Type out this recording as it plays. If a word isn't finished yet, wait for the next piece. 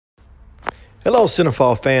Hello,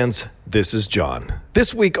 Cinephile fans. This is John.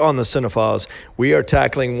 This week on the Cinephiles, we are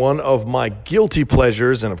tackling one of my guilty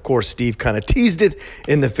pleasures, and of course, Steve kind of teased it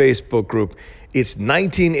in the Facebook group. It's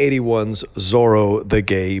 1981's Zorro the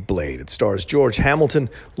Gay Blade. It stars George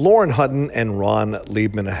Hamilton, Lauren Hutton, and Ron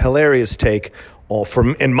Liebman. A hilarious take,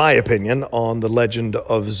 in my opinion, on the legend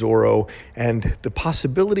of Zorro and the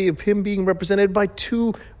possibility of him being represented by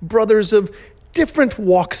two brothers of different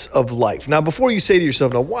walks of life. Now, before you say to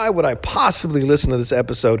yourself, now, why would I possibly listen to this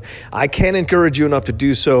episode? I can't encourage you enough to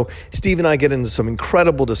do so. Steve and I get into some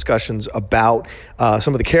incredible discussions about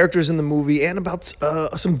some of the characters in the movie and about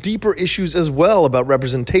some deeper issues as well about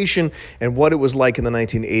representation and what it was like in the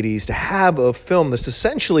 1980s to have a film that's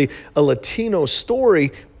essentially a Latino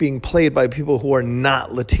story being played by people who are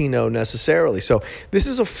not Latino necessarily. So this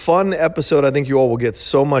is a fun episode. I think you all will get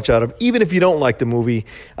so much out of. Even if you don't like the movie,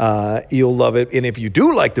 you'll love it. And if you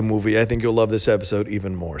do like the movie, I think you'll love this episode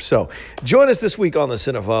even more. So join us this week on the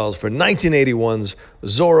Cinephiles for 1981's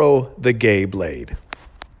Zorro the Gay Blade.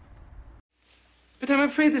 But I'm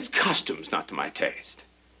afraid this costume's not to my taste.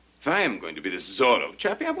 If I am going to be this Zorro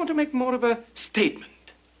chappie, I want to make more of a statement.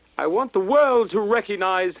 I want the world to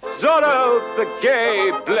recognize Zorro the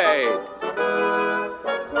Gay Blade.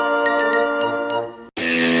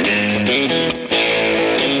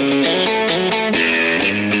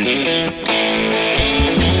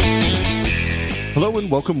 Hello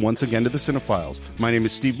and welcome once again to the Cinephiles. My name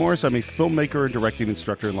is Steve Morris. I'm a filmmaker and directing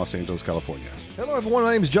instructor in Los Angeles, California. Hello everyone,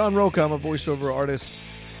 my name is John Roca. I'm a voiceover artist,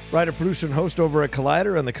 writer, producer, and host over at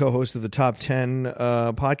Collider and the co-host of the Top 10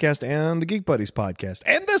 podcast and the Geek Buddies podcast.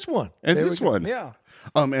 And this one. Yeah.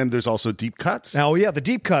 And there's also Deep Cuts. Now, yeah, the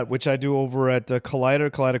Deep Cut, which I do over at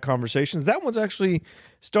Collider Conversations. That one's actually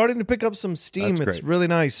starting to pick up some steam. That's it's great. really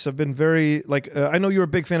nice. I've been very, I know you're a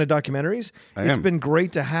big fan of documentaries. It's been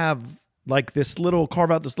great to have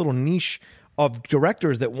carve out this little niche of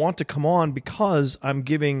directors that want to come on because I'm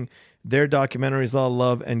giving their documentaries a lot of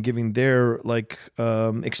love and giving their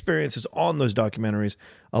experiences on those documentaries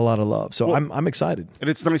a lot of love. So I'm excited.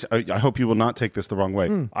 And it's nice. I hope you will not take this the wrong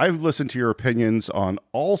way. I've listened to your opinions on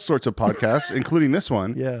all sorts of podcasts, including this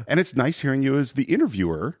one. Yeah. And it's nice hearing you as the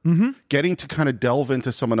interviewer, getting to kind of delve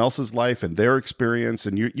into someone else's life and their experience.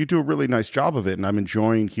 And you do a really nice job of it. And I'm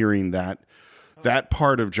enjoying hearing that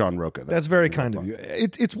part of John Roca. That's very kind of you.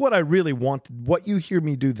 It's what I really want. What you hear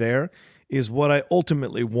me do there is what I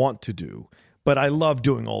ultimately want to do. But I love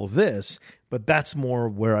doing all of this. But that's more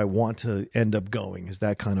where I want to end up going, is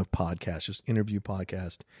that kind of podcast, just interview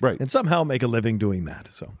podcast, right? And somehow make a living doing that.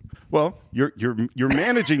 So, well, you're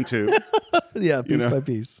managing to, yeah, piece by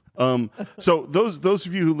piece. So those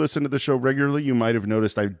of you who listen to the show regularly, you might have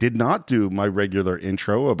noticed I did not do my regular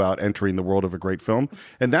intro about entering the world of a great film,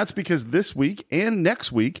 and that's because this week and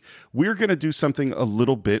next week we're going to do something a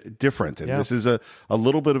little bit different, and this is a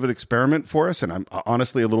little bit of an experiment for us, and I'm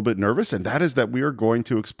honestly a little bit nervous, and that is that we are going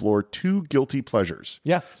to explore two guilty pleasures.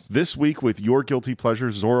 Yes. This week with your guilty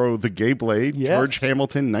pleasures, Zorro the Gay Blade, George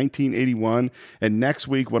Hamilton, 1981, and next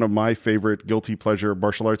week one of my favorite guilty pleasure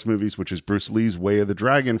martial arts movies, which is Bruce Lee's Way of the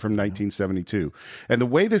Dragon from 1972. And the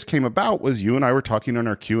way this came about was you and I were talking on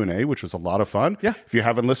our Q&A, which was a lot of fun. Yeah. If you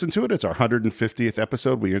haven't listened to it, it's our 150th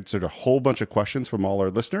episode. We answered a whole bunch of questions from all our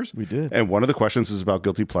listeners. We did. And one of the questions was about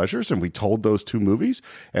guilty pleasures, and we told those two movies,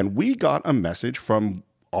 and we got a message from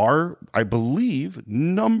our, I believe,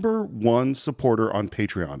 number one supporter on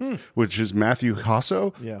Patreon, which is Matthew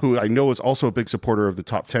Hasso, who I know is also a big supporter of the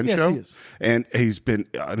Top 10 show. He is. And he's been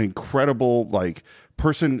an incredible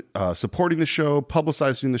person supporting the show,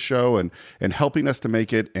 publicizing the show, and helping us to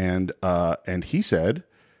make it. And he said,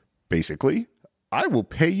 basically, I will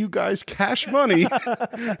pay you guys cash money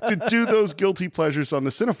to do those guilty pleasures on the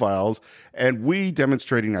Cinephiles. And we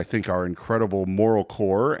demonstrating, I think, our incredible moral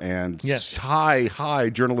core and high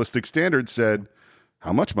journalistic standards said,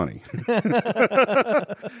 how much money?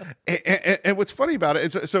 and what's funny about it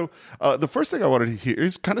is, the first thing I wanted to hear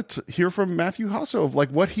is kind of hear from Matthew Hasso of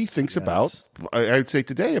what he thinks about, I'd say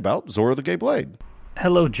today, about Zorro the Gay Blade.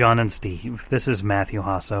 Hello, John and Steve. This is Matthew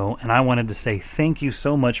Hasso, and I wanted to say thank you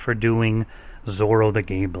so much for doing Zorro the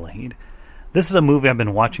Gay Blade. This is a movie I've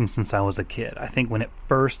been watching since I was a kid. I think when it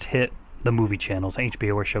first hit the movie channels,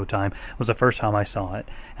 HBO or Showtime, was the first time I saw it,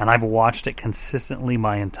 and I've watched it consistently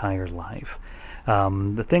my entire life.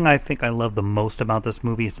 The thing I think I love the most about this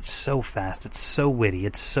movie is it's so fast, it's so witty,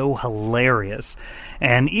 it's so hilarious,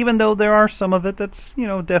 and even though there are some of it that's,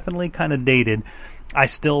 definitely kind of dated, I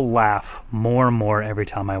still laugh more and more every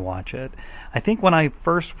time I watch it. I think when I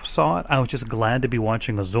first saw it, I was just glad to be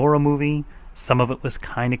watching a Zorro movie. Some of it was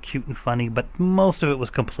kind of cute and funny, but most of it was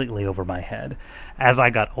completely over my head. As I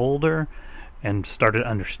got older, and started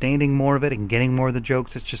understanding more of it and getting more of the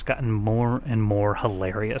jokes, it's just gotten more and more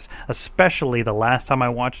hilarious. Especially the last time I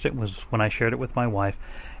watched it was when I shared it with my wife,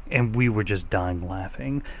 and we were just dying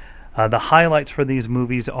laughing. The highlights for these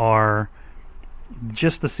movies are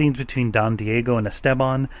just the scenes between Don Diego and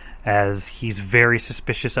Esteban, as he's very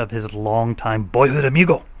suspicious of his longtime boyhood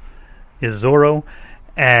amigo, is Zorro,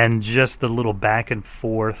 and just the little back and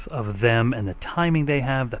forth of them and the timing they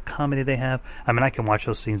have, the comedy they have. I mean, I can watch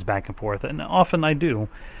those scenes back and forth, and often I do.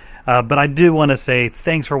 But I do want to say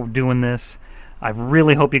thanks for doing this. I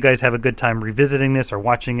really hope you guys have a good time revisiting this or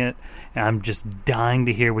watching it. And I'm just dying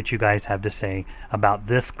to hear what you guys have to say about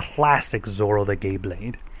this classic Zorro the Gay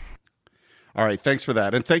Blade. All right, thanks for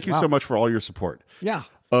that. And thank you so much for all your support. Yeah.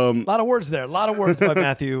 A lot of words there. A lot of words by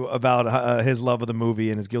Matthew about his love of the movie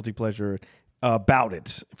and his guilty pleasure about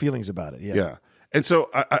it, feelings about it. Yeah. And so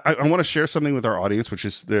I want to share something with our audience, which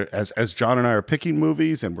is as John and I are picking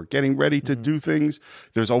movies and we're getting ready to do things,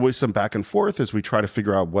 there's always some back and forth as we try to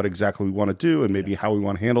figure out what exactly we want to do and maybe how we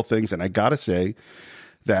want to handle things. And I got to say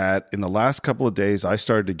that in the last couple of days, I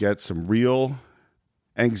started to get some real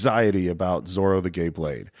anxiety about Zorro the Gay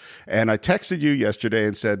Blade. And I texted you yesterday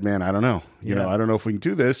and said, man, I don't know. You know, I don't know if we can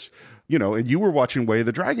do this. You know, and you were watching Way of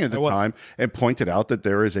the Dragon at the time and pointed out that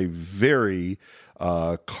there is a very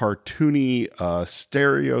cartoony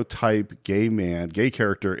stereotype gay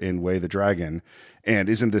character in Way of the Dragon. And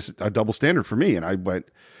isn't this a double standard for me? And I went,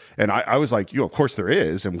 and I was like, of course there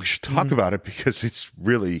is, and we should talk about it because it's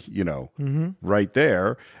really, right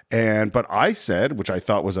there. But I said, which I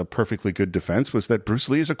thought was a perfectly good defense, was that Bruce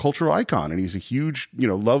Lee is a cultural icon, and he's a huge,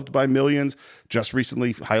 loved by millions, just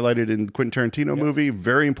recently highlighted in Quentin Tarantino movie,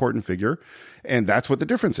 very important figure. And that's what the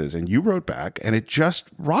difference is. And you wrote back, and it just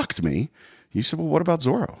rocked me. You said, well, what about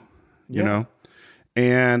Zorro? You know?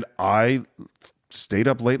 And I stayed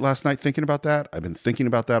up late last night thinking about that. I've been thinking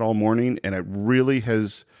about that all morning, and it really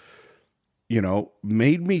has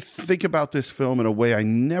made me think about this film in a way I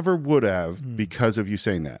never would have because of you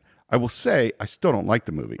saying that. I will say I still don't like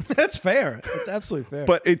the movie. That's fair. That's absolutely fair.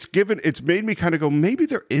 But it's made me kind of go, maybe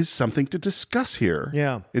there is something to discuss here.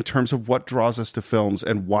 Yeah. In terms of what draws us to films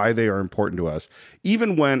and why they are important to us.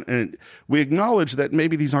 Even when we acknowledge that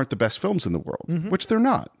maybe these aren't the best films in the world, which they're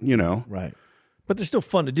not, Right. But they're still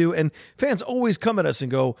fun to do. And fans always come at us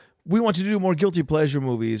and go, we want you to do more guilty pleasure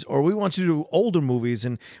movies, or we want you to do older movies.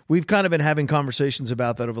 And we've kind of been having conversations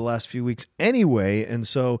about that over the last few weeks anyway. And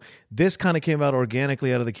so this kind of came out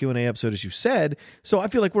organically out of the Q&A episode, as you said. So I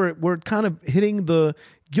feel like we're kind of hitting the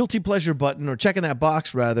guilty pleasure button, or checking that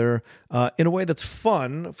box rather, in a way that's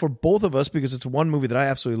fun for both of us, because it's one movie that I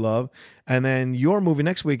absolutely love. And then your movie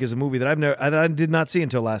next week is a movie that I did not see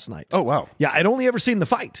until last night. Oh, wow. Yeah, I'd only ever seen the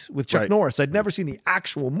fight with Chuck Norris. I'd never seen the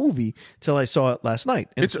actual movie till I saw it last night.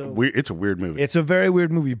 And it's a weird movie. It's a very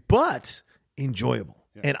weird movie, but enjoyable.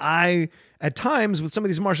 Yeah. And I, at times, with some of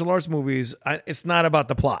these martial arts movies, it's not about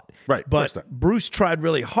the plot. Right. But Bruce tried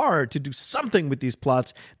really hard to do something with these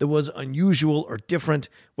plots that was unusual or different,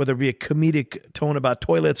 whether it be a comedic tone about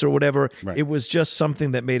toilets or whatever. Right. It was just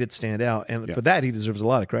something that made it stand out. And for that, he deserves a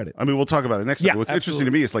lot of credit. I mean, we'll talk about it next time. What's interesting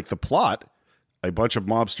to me is like the plot. A bunch of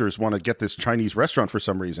mobsters want to get this Chinese restaurant for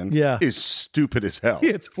some reason. Yeah. Is stupid as hell.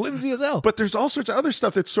 Yeah, it's flimsy as hell. But there's all sorts of other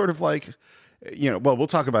stuff that's sort of like, we'll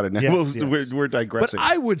talk about it now. Yes, We're digressing.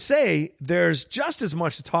 But I would say there's just as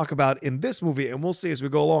much to talk about in this movie, and we'll see as we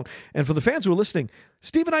go along. And for the fans who are listening,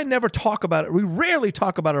 Steve and I never talk about it. We rarely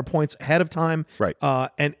talk about our points ahead of time. Right.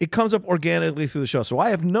 And it comes up organically through the show. So I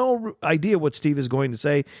have no idea what Steve is going to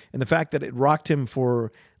say. And the fact that it rocked him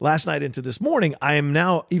for last night into this morning, I am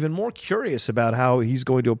now even more curious about how he's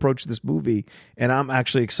going to approach this movie. And I'm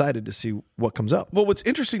actually excited to see what comes up. Well, what's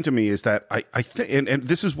interesting to me is that I think, and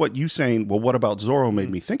this is what you saying, well, what about Zorro made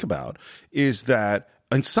me think about, is that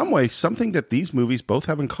in some way, something that these movies both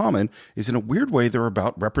have in common is, in a weird way, they're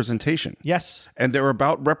about representation. Yes. And they're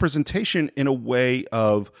about representation in a way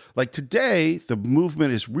of, like, today, the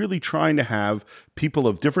movement is really trying to have people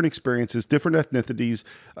of different experiences, different ethnicities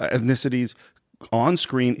on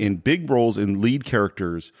screen in big roles, in lead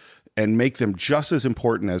characters, and make them just as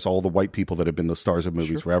important as all the white people that have been the stars of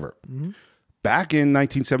movies forever. Mm-hmm. Back in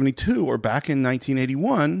 1972 or back in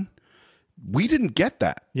 1981, we didn't get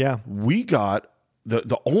that. Yeah. We got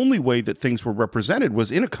the only way that things were represented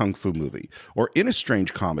was in a kung fu movie or in a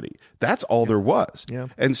strange comedy. That's all there was. Yeah.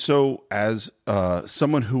 And so as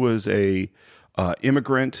someone who was a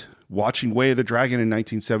immigrant watching Way of the Dragon in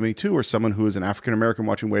 1972, or someone who is an African-American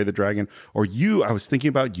watching Way of the Dragon, or I was thinking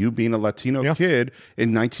about you being a Latino kid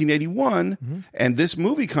in 1981, and this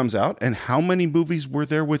movie comes out, and how many movies were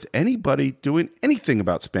there with anybody doing anything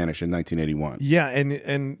about Spanish in 1981? Yeah,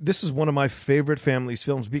 and this is one of my favorite families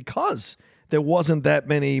films because there wasn't that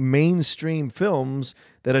many mainstream films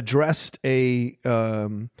that addressed a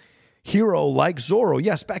hero like Zorro.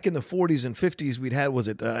 Yes, back in the 40s and 50s, we'd had, was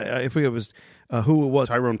it, I forget it was who it was.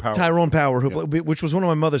 Tyrone Power. Tyrone Power, which was one of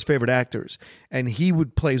my mother's favorite actors. And he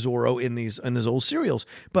would play Zorro in these old serials.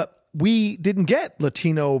 But we didn't get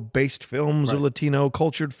Latino-based films or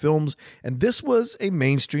Latino-cultured films. And this was a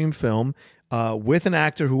mainstream film with an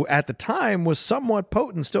actor who at the time was somewhat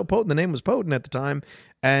potent, still potent. The name was potent at the time.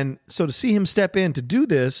 And so to see him step in to do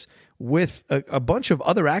this with a bunch of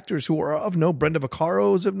other actors who are of no, Brenda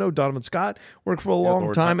Vaccaro of no, Donovan Scott worked for a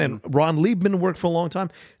long time, and Ron Liebman worked for a long time.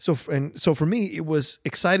 So for me, it was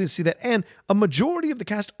exciting to see that, and a majority of the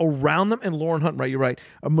cast around them, and Lauren Hunt, right? You're right.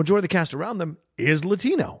 A majority of the cast around them is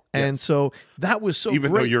Latino, and so that was so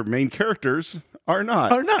even great. though your main characters are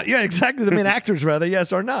not. Yeah, exactly. The main actors, rather,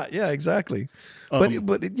 yes, are not. Yeah, exactly. But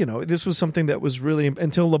you know, this was something that was really,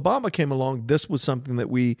 until La Bamba came along, this was something that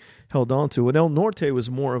we held on to. And El Norte was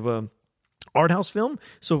more of a art house film,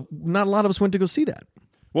 so not a lot of us went to go see that.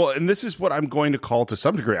 Well, and this is what I'm going to call, to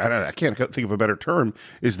some degree, I can't think of a better term,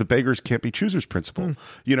 is the beggars can't be choosers principle.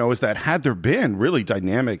 You know, is that had there been really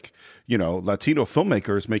dynamic, you know, Latino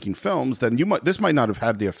filmmakers making films, then this might not have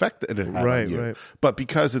had the effect that it had on you. Right. But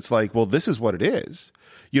because it's like, well, this is what it is,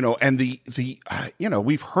 you know, and the you know,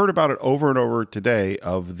 we've heard about it over and over today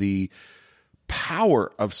of the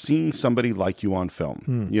power of seeing somebody like you on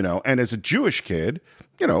film, you know, and as a Jewish kid,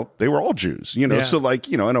 you know, they were all Jews, you know, so like,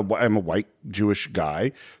 you know, and I'm a white Jewish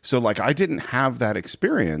guy. So like, I didn't have that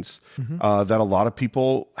experience that a lot of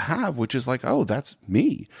people have, which is like, oh, that's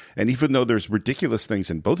me. And even though there's ridiculous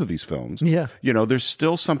things in both of these films, you know, there's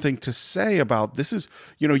still something to say about this is,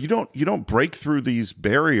 you know, you don't break through these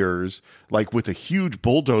barriers like with a huge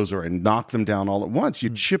bulldozer and knock them down all at once.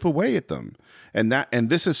 You chip away at them. And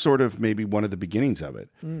this is sort of maybe one of the beginnings of it.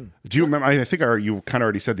 Do you remember? I think you kind of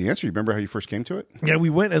already said the answer. You remember how you first came to it? Yeah,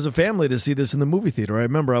 we went as a family to see this in the movie theater. I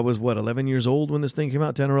remember I was 11 years old when this thing came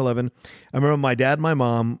out, 10 or 11. I remember my dad and my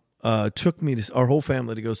mom took me our whole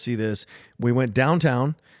family to go see this. We went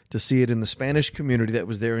downtown to see it in the Spanish community that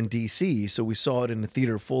was there in D.C. So we saw it in a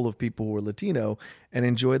theater full of people who were Latino and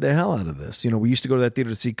enjoyed the hell out of this. You know, we used to go to that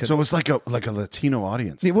theater to see. So it was like a Latino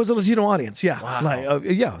audience. It was a Latino audience, yeah.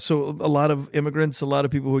 Wow. So a lot of immigrants, a lot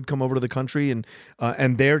of people who had come over to the country,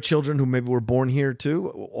 and their children who maybe were born here too,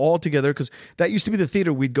 all together. Because that used to be the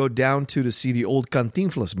theater we'd go down to see the old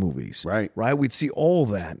Cantinflas movies. Right. We'd see all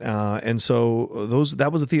that, and so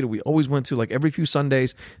that was a theater we always went to. Like every few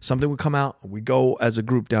Sundays, something would come out. We'd go as a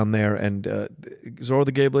group down there, and Zorro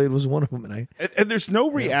the Gay Blade was one of them. And there's no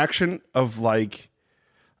reaction of like,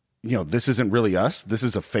 you know, this isn't really us. This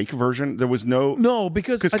is a fake version. There was no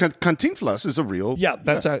because Cantinflas is a real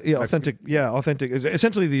authentic. Yeah, authentic.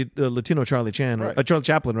 Essentially the Latino Charlie Chan, right. Charlie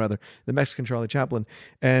Chaplin rather, the Mexican Charlie Chaplin.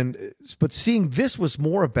 But seeing this was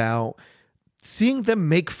more about seeing them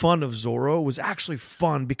make fun of Zorro was actually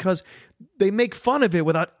fun because they make fun of it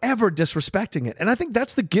without ever disrespecting it. And I think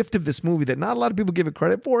that's the gift of this movie that not a lot of people give it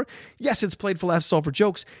credit for. Yes, it's played for laughs, it's all for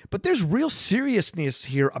jokes, but there's real seriousness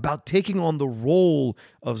here about taking on the role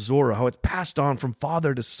of Zorro, how it's passed on from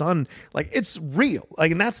father to son. Like, it's real.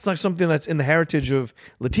 Like, and that's like something that's in the heritage of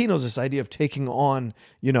Latinos, this idea of taking on,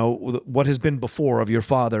 you know, what has been before of your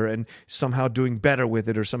father and somehow doing better with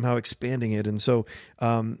it or somehow expanding it. And so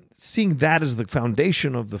seeing that as the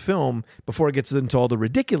foundation of the film before it gets into all the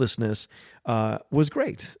ridiculousness was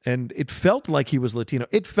great. And it felt like he was Latino.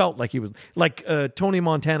 It felt like he was like Tony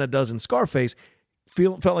Montana does in Scarface.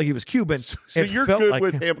 Felt like he was Cuban. So you're good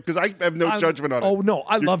with him because I have no judgment on it. Oh no,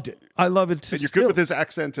 I loved it. I love it. And you're good with his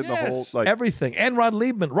accent and the whole everything. And Rob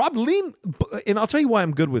Liebman, and I'll tell you why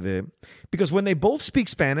I'm good with it, because when they both speak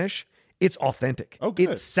Spanish, it's authentic. Oh,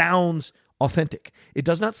 good. It sounds authentic. It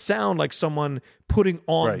does not sound like someone putting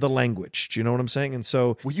on the language. Do you know what I'm saying? And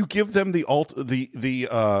so, will you give them the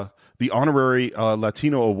honorary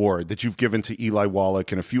Latino award that you've given to Eli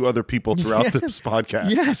Wallach and a few other people throughout this podcast?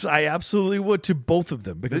 Yes, I absolutely would, to both of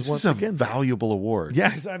them. Because this is a valuable award.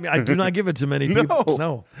 Yes, I mean, I do not give it to many people.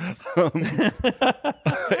 No.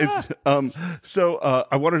 So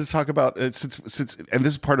I wanted to talk about since, and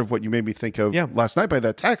this is part of what you made me think of last night by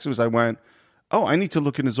that text, was I went, oh, I need to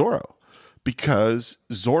look into Zorro. Because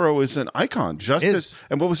Zorro is an icon.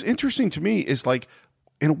 And what was interesting to me is, like,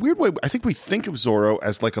 in a weird way, I think we think of Zorro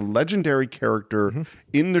as like a legendary character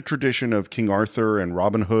in the tradition of King Arthur and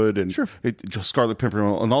Robin Hood and Scarlet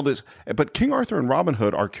Pimpernel and all this. But King Arthur and Robin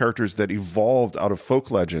Hood are characters that evolved out of folk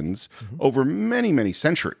legends over many, many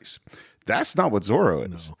centuries. That's not what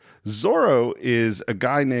Zorro is. No. Zorro is a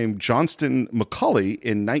guy named Johnston McCulley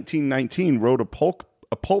in 1919 wrote a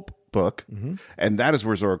pulp book, and that is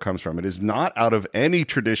where Zorro comes from. It is not out of any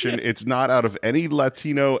tradition. It's not out of any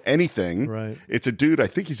Latino anything. Right. It's a dude, I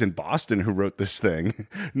think he's in Boston, who wrote this thing,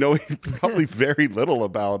 knowing probably very little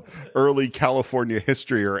about early California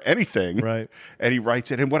history or anything. Right. And he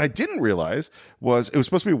writes it. And what I didn't realize was it was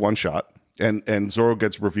supposed to be one shot, and Zorro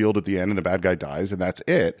gets revealed at the end, and the bad guy dies, and that's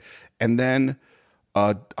it. And then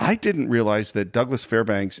I didn't realize that Douglas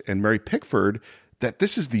Fairbanks and Mary Pickford, that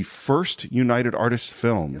this is the first United Artists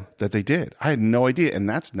film that they did. I had no idea, and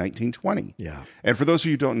that's 1920. Yeah. And for those of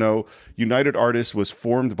you who don't know, United Artists was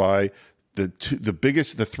formed by the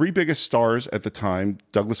three biggest stars at the time: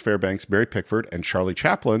 Douglas Fairbanks, Mary Pickford, and Charlie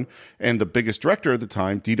Chaplin, and the biggest director at the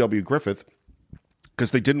time, D.W. Griffith.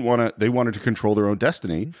 Because they wanted to control their own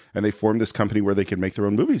destiny, and they formed this company where they could make their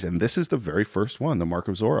own movies. And this is the very first one, The Mark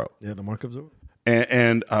of Zorro. Yeah, The Mark of Zorro.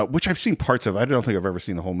 And which I've seen parts of. I don't think I've ever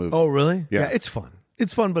seen the whole movie. Oh, really? Yeah. It's fun.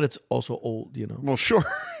 It's fun, but it's also old, you know. Well, sure.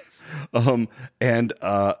 And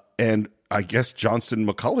I guess Johnston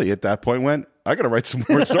McCulley at that point went, I got to write some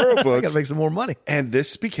more Zorro books. I got to make some more money. And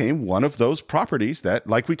this became one of those properties that,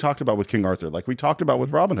 like we talked about with King Arthur, like we talked about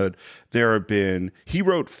with Robin Hood, he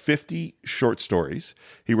wrote 50 short stories.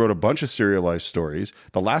 He wrote a bunch of serialized stories.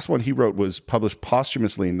 The last one he wrote was published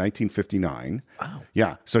posthumously in 1959. Wow.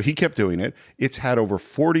 Yeah. So he kept doing it. It's had over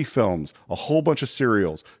 40 films, a whole bunch of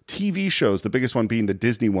serials, TV shows, the biggest one being the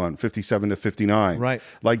Disney one, 57 to 59. Right.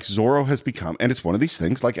 Like Zorro has become, and it's one of these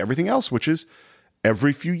things like everything else, which is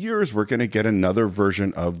every few years we're going to get another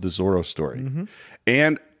version of the Zorro story.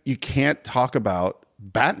 And you can't talk about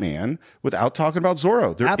Batman without talking about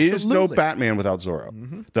Zorro. There is no Batman without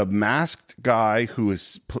Zorro. The masked guy who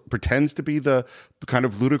pretends to be the kind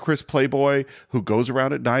of ludicrous playboy who goes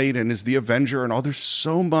around at night and is the Avenger and all. There's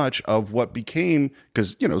so much of what became,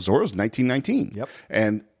 because, Zorro's 1919. Yep.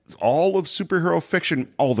 And all of superhero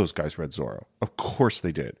fiction, all those guys read Zorro. Of course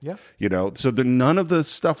they did. Yeah. So none of the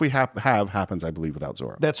stuff we have happens, I believe, without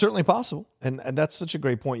Zorro. That's certainly possible. And that's such a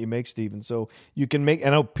great point you make, Stephen. So you can I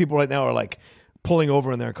know people right now are like pulling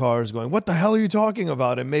over in their cars going, what the hell are you talking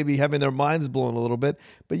about? And maybe having their minds blown a little bit.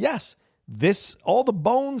 But yes, all the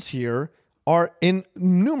bones here are in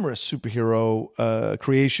numerous superhero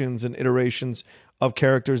creations and iterations of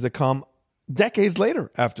characters that come decades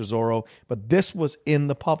later after Zorro, but this was in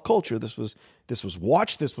the pop culture. This was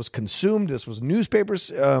watched. This was consumed. This was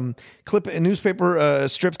newspapers, newspaper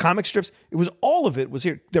strips, comic strips. It was all of it was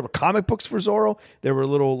here. There were comic books for Zorro. There were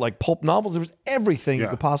little like pulp novels. There was everything you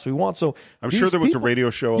could possibly want. So I'm sure there was a radio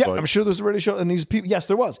show. Yeah, I'm sure there was a radio show. And these people, yes,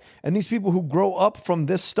 there was. And these people who grow up from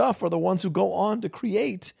this stuff are the ones who go on to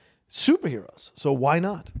create superheroes. So why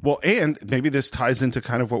not? Well, and maybe this ties into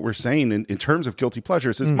kind of what we're saying in terms of guilty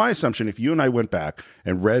pleasures. It's my assumption if you and I went back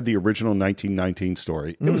and read the original 1919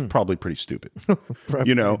 story, it was probably pretty stupid.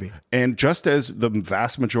 Maybe. And just as the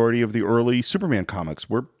vast majority of the early Superman comics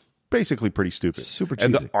were basically pretty stupid. Super cheesy.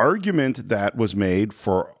 And the argument that was made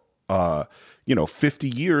for 50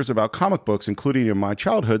 years about comic books, including in my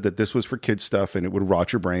childhood, that this was for kids stuff and it would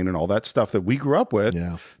rot your brain and all that stuff that we grew up with.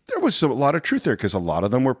 Yeah. There was a lot of truth there because a lot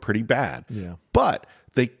of them were pretty bad. Yeah. But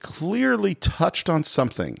they clearly touched on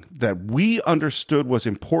something that we understood was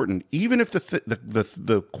important, even if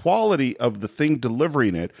the quality of the thing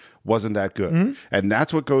delivering it wasn't that good. And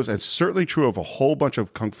that's what goes, and certainly true of a whole bunch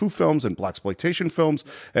of kung fu films and blaxploitation films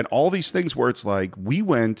and all these things where it's like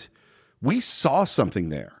we saw something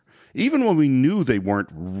there. Even when we knew they weren't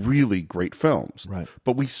really great films. Right.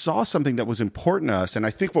 But we saw something that was important to us. And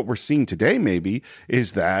I think what we're seeing today maybe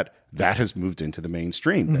is that has moved into the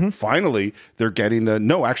mainstream. That finally, they're getting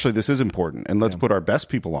no, actually, this is important. And let's put our best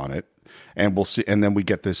people on it. And we'll see. And then we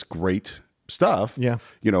get this great stuff, in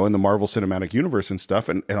the Marvel Cinematic Universe and stuff.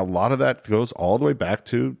 And a lot of that goes all the way back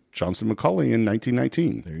to Johnston McCulley in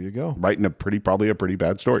 1919. There you go. Writing probably a pretty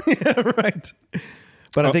bad story. Right.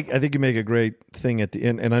 But I think you make a great thing at the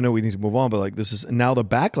end, and I know we need to move on, but like this is now the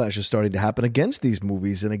backlash is starting to happen against these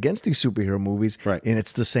movies and against these superhero movies, right? And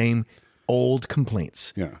it's the same old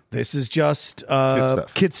complaints. Yeah, this is just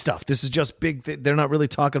kid stuff. This is just big. They're not really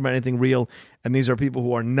talking about anything real, and these are people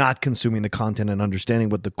who are not consuming the content and understanding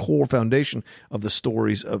what the core foundation of the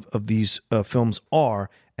stories of these films are.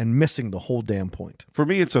 And missing the whole damn point. For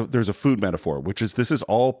me, there's a food metaphor, which is this is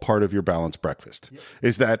all part of your balanced breakfast.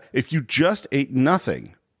 Is that if you just ate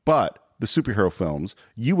nothing but the superhero films,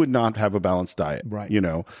 you would not have a balanced diet. Right. You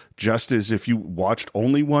know, just as if you watched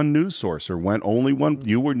only one news source or went only one,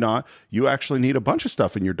 you would not. You actually need a bunch of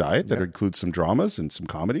stuff in your diet that includes some dramas and some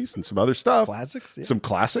comedies and some other stuff. Classics. Yeah. Some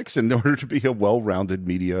classics in order to be a well-rounded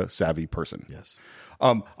media savvy person. Yes.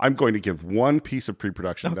 I'm going to give one piece of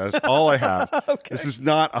pre-production. That is all I have. Okay. This is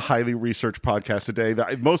not a highly researched podcast today.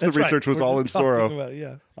 Most of the research was all in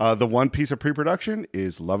Zorro. The one piece of pre-production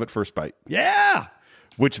is Love at First Bite. Yeah.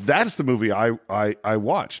 Which that's the movie I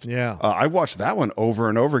watched. Yeah. I watched that one over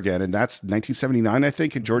and over again, and that's 1979, I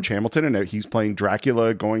think, and George Hamilton, and he's playing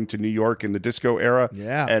Dracula going to New York in the disco era.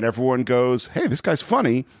 Yeah. And everyone goes, hey, this guy's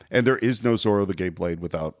funny, and there is no Zorro the Gay Blade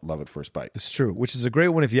without Love at First Bite. It's true, which is a great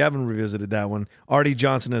one if you haven't revisited that one. Artie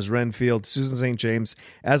Johnson as Renfield, Susan St. James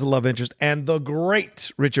as a love interest, and the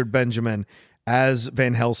great Richard Benjamin as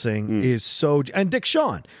Van Helsing is so... And Dick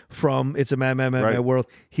Shawn from It's a Mad, Mad, Mad, Mad World.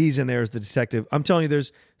 He's in there as the detective. I'm telling you,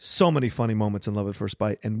 there's so many funny moments in Love at First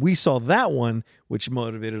Bite. And we saw that one, which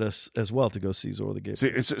motivated us as well to go see Zorro the Gay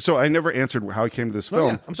Blade. So I never answered how I came to this film.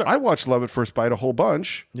 Yeah, I'm sorry. I watched Love at First Bite a whole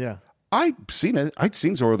bunch. Yeah. I'd seen it. I'd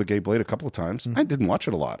seen Zorro the Gay Blade a couple of times. I didn't watch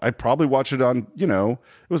it a lot. I'd probably watch it on, it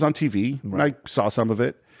was on TV, and I saw some of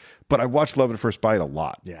it. But I watched Love at First Bite a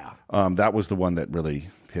lot. Yeah. That was the one that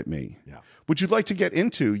really hit me. Yeah. Would you like to get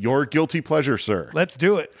into your guilty pleasure, sir? Let's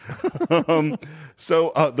do it.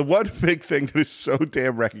 So the one big thing that is so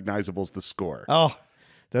damn recognizable is the score. Oh.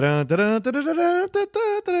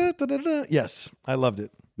 Yes, I loved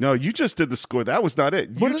it. No, you just did the score. That was not it.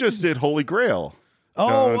 You just did Holy Grail.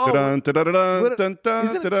 Oh, isn't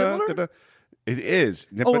it similar? It is.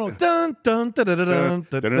 Oh, no. Dun, dun, dun, dun, dun,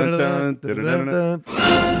 dun, dun, dun, dun, dun.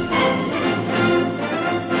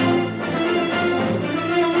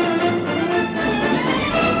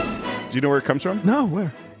 Do you know where it comes from? No,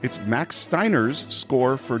 where? It's Max Steiner's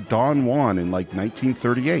score for Don Juan in like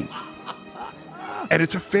 1938. And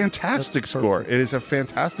it's a fantastic score. It is a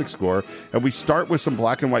fantastic score. And we start with some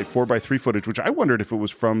black and white 4x3 footage, which I wondered if it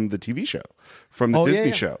was from the TV show, from the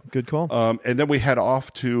Disney show. Good call. And then we head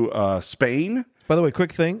off to Spain. By the way,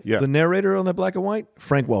 quick thing. Yeah. The narrator on that black and white,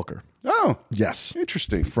 Frank Welker. Oh, yes.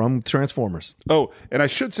 Interesting. From Transformers. Oh, and I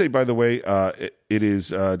should say, by the way, it is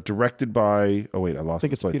directed by, I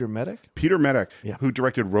think it's Peter Medak. Peter Medak, Yeah. who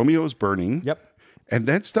directed Romeo's Burning. Yep. And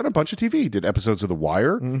then's done a bunch of TV. He did episodes of The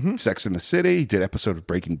Wire, Sex and the City. He did episodes of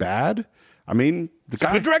Breaking Bad. I mean, the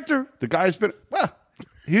director. The guy's been,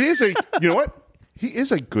 he is you know what? He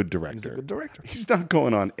is a good director. He's a good director. He's not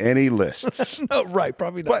going on any lists. No, right,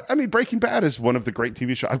 probably not. But, I mean, Breaking Bad is one of the great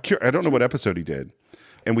TV shows. I don't know what episode he did.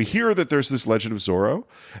 And we hear that there's this Legend of Zorro,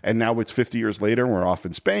 and now it's 50 years later, and we're off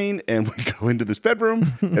in Spain, and we go into this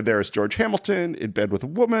bedroom, and there is George Hamilton in bed with a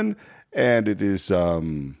woman, and it is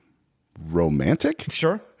romantic.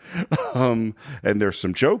 Sure. And there's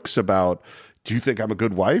some jokes about, do you think I'm a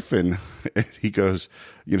good wife? And he goes,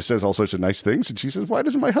 says all sorts of nice things, and she says, why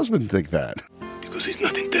doesn't my husband think that? Because he's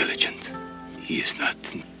not intelligent. He is not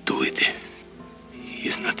intuitive. He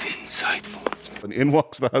is not insightful. And in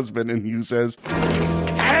walks the husband, and he says,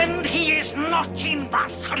 and he is not in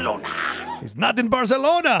Barcelona. He's not in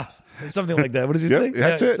Barcelona. Or something like that. What does he say?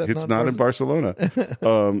 That's it. It's not in Barcelona.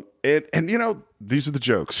 And these are the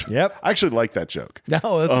jokes. Yep. I actually like that joke.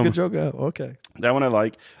 No, that's a good joke. Oh, okay. That one I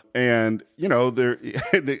like. And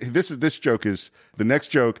this joke is the next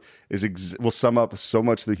joke will sum up so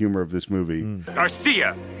much the humor of this movie.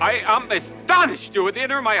 Garcia, I am astonished you would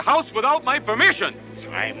enter my house without my permission.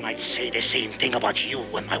 I might say the same thing about you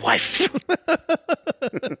and my wife.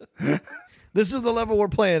 This is the level we're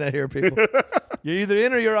playing at here, people. You're either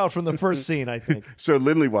in or you're out from the first scene, I think. So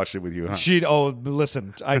Lindley watched it with you, huh?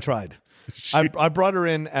 Listen, I tried. I brought her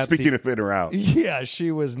in at Speaking of in or out. Yeah,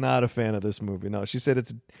 she was not a fan of this movie. No, she said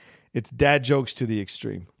it's dad jokes to the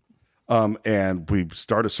extreme. And we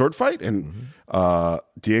start a sword fight, and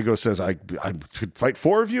Diego says, I could fight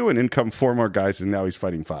 4 of you, and in come 4 more guys, and now he's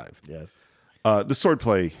fighting 5. Yes. The sword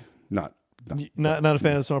play, not a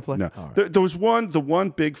fan of sword play? No. Right. There was the one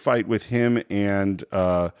big fight with him and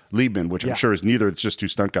Liebman, which I'm sure is neither. It's just 2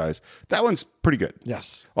 stunt guys. That one's pretty good.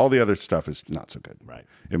 Yes. All the other stuff is not so good. Right.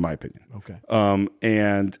 In my opinion. Okay.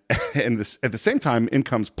 And at the same time, in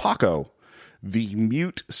comes Paco, the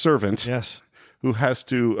mute servant. Yes. Who has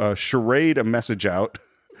to charade a message out.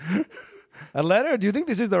 A letter? Do you think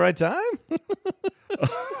this is the right time?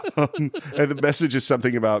 And the message is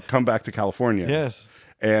something about come back to California. Yes.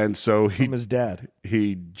 And so from his dad.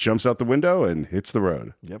 He jumps out the window and hits the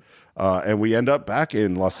road. Yep. And we end up back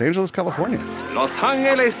in Los Angeles, California. Los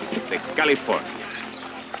Angeles de California.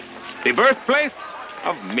 The birthplace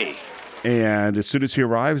of me. And as soon as he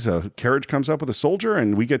arrives, a carriage comes up with a soldier,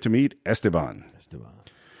 and we get to meet Esteban.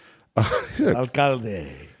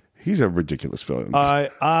 Alcalde. He's a ridiculous villain.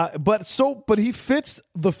 But he fits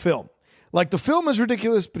the film. Like, the film is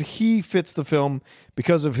ridiculous, but he fits the film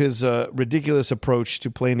because of his ridiculous approach to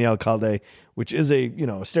playing the alcalde, which is a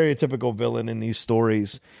stereotypical villain in these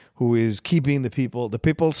stories who is keeping the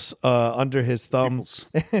peoples under his thumb,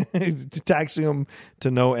 taxing them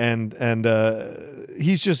to no end. And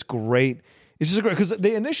he's just great. It's just great because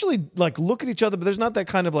they initially like look at each other, but there's not that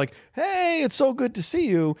kind of like, hey, it's so good to see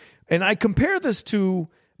you. And I compare this to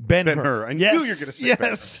Ben-Hur. I knew you were going to say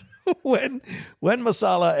yes. when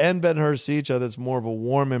Masala and Ben-Hur see each other, it's more of a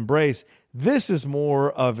warm embrace. This is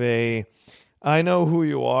more of a, I know who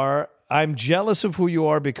you are. I'm jealous of who you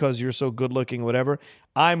are because you're so good looking, whatever.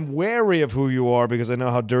 I'm wary of who you are because I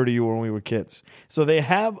know how dirty you were when we were kids. So they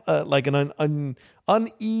have like an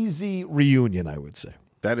uneasy reunion, I would say.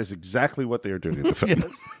 That is exactly what they are doing in the film.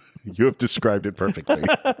 Yes. You have described it perfectly.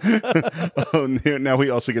 Now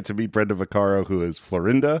we also get to meet Brenda Vaccaro, who is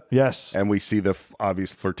Florinda. Yes. And we see the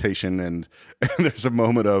obvious flirtation, and there's a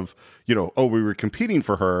moment of, we were competing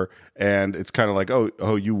for her, and it's kind of like,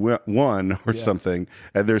 oh, you won or something.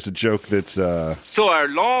 And there's a joke that's... So our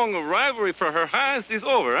long rivalry for her Highness is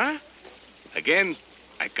over, huh? Again,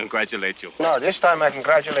 I congratulate you. No, this time I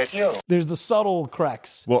congratulate you. There's the subtle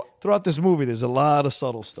cracks. Well, throughout this movie, there's a lot of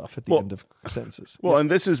subtle stuff at the end of sentences. Well,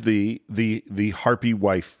 and this is the harpy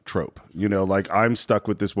wife trope. Like, I'm stuck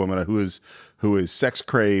with this woman who is sex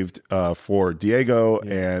craved for Diego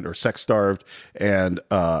or sex starved, and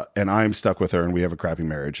I'm stuck with her, and we have a crappy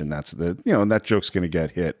marriage, and that's and that joke's going to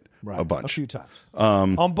get hit a bunch, a few times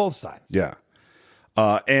on both sides. Yeah.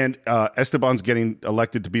 And Esteban's getting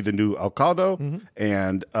elected to be the new alcalde,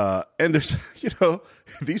 and there's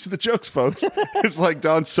these are the jokes, folks. It's like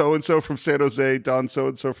Don so and so from San Jose, Don so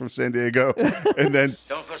and so from San Diego, and then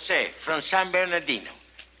Don Jose from San Bernardino.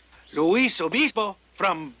 Luis Obispo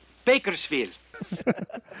from Bakersfield.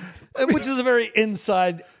 Which is a very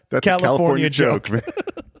inside that's California a California joke,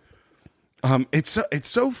 man. It's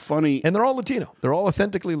so funny, and they're all Latino. They're all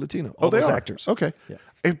authentically Latino. All those actors. Okay, yeah.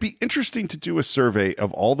 It'd be interesting to do a survey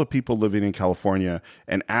of all the people living in California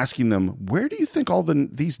and asking them, where do you think all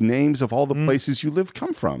these names of all the places you live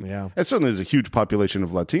come from? Yeah, and certainly there's a huge population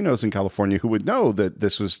of Latinos in California who would know that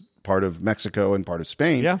this was part of Mexico and part of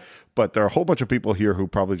Spain. Yeah, but there are a whole bunch of people here who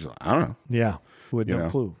probably just, I don't know. Yeah, who had no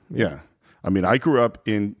clue. Yeah. I mean, I grew up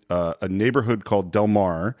in a neighborhood called Del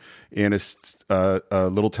Mar in a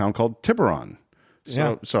little town called Tiburon.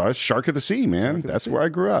 So I was Shark of the Sea, man. That's where I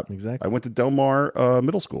grew up. Exactly. I went to Del Mar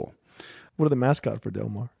Middle School. What are the mascot for Del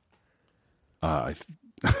Mar? I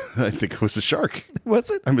think it was a shark. Was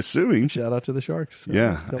it? I'm assuming. Shout out to the Sharks.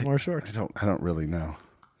 Yeah. Del Mar Sharks. I don't really know.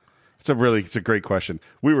 It's a great question.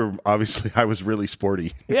 I was really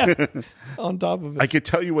sporty. Yeah. On top of it. I could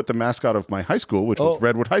tell you what the mascot of my high school, which was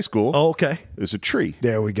Redwood High School. Oh, okay. Is a tree.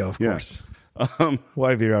 There we go. Of course.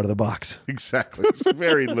 Why veer out of the box? Exactly. It's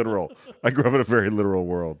very literal. I grew up in a very literal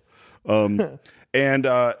world. And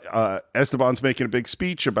Esteban's making a big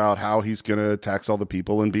speech about how he's going to tax all the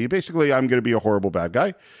people and basically, I'm going to be a horrible bad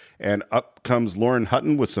guy. And up comes Lauren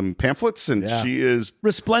Hutton with some pamphlets, and she is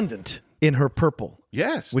resplendent in her purple.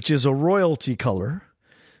 Yes. Which is a royalty color.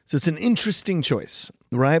 So it's an interesting choice,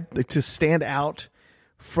 right? To stand out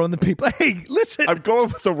from the people. Hey, listen. I'm going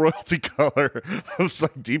with the royalty color. It's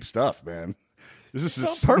like deep stuff, man.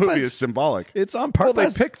 This movie is symbolic. It's on purpose. Well,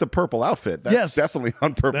 they picked the purple outfit. That's definitely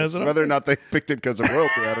on purpose. Whether or not they picked it because of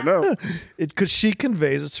royalty, I don't know. Because she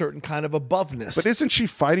conveys a certain kind of aboveness. But isn't she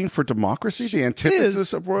fighting for democracy, the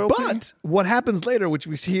antithesis of royalty? But what happens later, which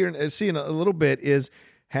we see in a little bit, is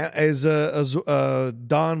Don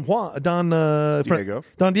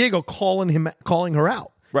Diego calling her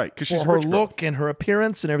out. Right, because she's for her look and her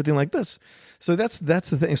appearance and everything like this. So that's the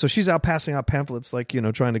thing. So she's out passing out pamphlets, like,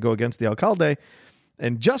 trying to go against the alcalde.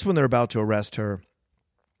 And just when they're about to arrest her,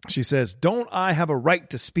 she says, "Don't I have a right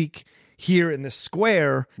to speak here in this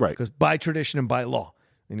square?" Right. Because by tradition and by law.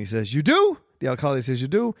 And he says, "You do." The alcalde says, "You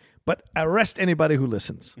do, but arrest anybody who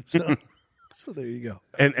listens." So there you go.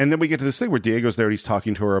 And then we get to this thing where Diego's there and he's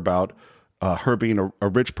talking to her about her being a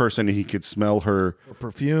rich person, and he could smell her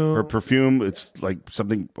perfume. Her perfume. It's like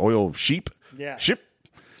something oil of sheep. Yeah. Ship.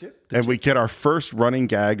 And we get our first running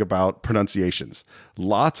gag about pronunciations.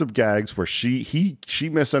 Lots of gags where she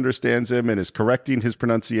misunderstands him and is correcting his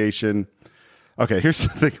pronunciation. Okay, here's the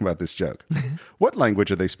thing about this joke. What language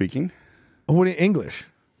are they speaking? English.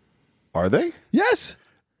 Are they? Yes.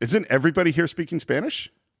 Isn't everybody here speaking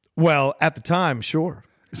Spanish? Well, at the time, sure.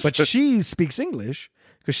 But she speaks English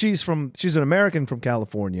because she's an American from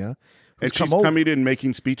California. And she's coming in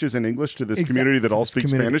making speeches in English to this community that all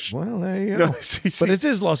speaks Spanish. Well, there you go. No, see, but it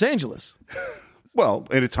is Los Angeles. Well,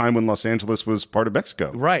 at a time when Los Angeles was part of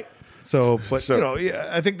Mexico. Right. So, yeah,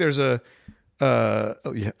 I think there's a.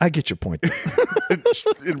 I get your point.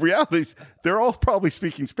 In reality, they're all probably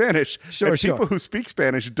speaking Spanish. Sure. People who speak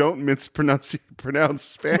Spanish don't pronounce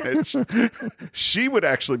Spanish. She would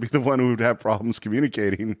actually be the one who would have problems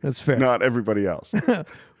communicating. That's fair. Not everybody else.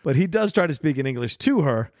 But he does try to speak in English to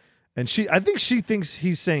her, and I think she thinks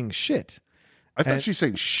he's saying shit. I thought she's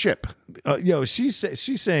saying ship.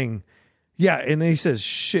 She's saying, yeah, and then he says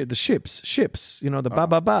shit, the ships, the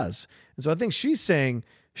ba-ba-bas. And so I think she's saying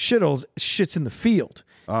shit's in the field.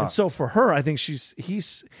 And so for her, I think she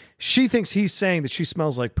thinks he's saying that she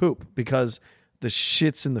smells like poop because the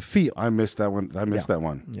shit's in the field. I missed that one. That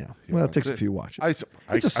one. Yeah. Well, it takes a few watches.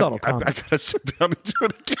 It's a subtle comment. I gotta sit down and do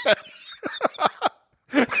it again.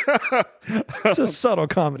 It's a subtle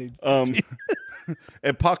comedy.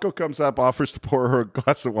 And Paco comes up, offers to pour her a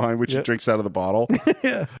glass of wine, which she drinks out of the bottle.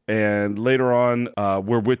 Yeah. And later on,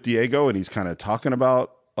 we're with Diego, and he's kind of talking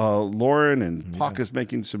about Lauren, and Paco's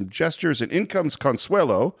making some gestures, and in comes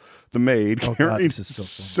Consuelo, the maid, carrying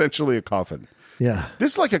essentially a coffin. Yeah.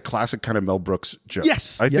 This is like a classic kind of Mel Brooks joke.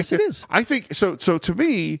 Yes. Yes, it is. I think so. So to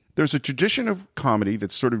me, there's a tradition of comedy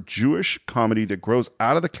that's sort of Jewish comedy that grows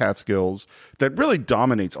out of the Catskills that really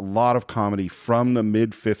dominates a lot of comedy from the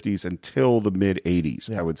mid 50s until the mid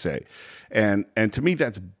 80s, I would say. And to me,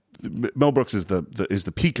 that's Mel Brooks is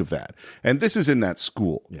the peak of that, and this is in that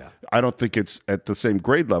school. Yeah, I don't think it's at the same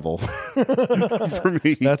grade level for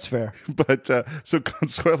me. That's fair. But so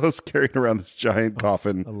Consuelo's carrying around this giant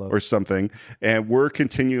coffin or something, and we're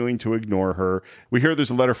continuing to ignore her. We hear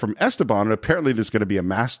there's a letter from Esteban, and apparently there's going to be a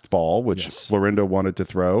masked ball, which Florinda wanted to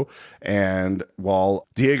throw. And while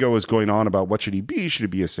Diego is going on about what should he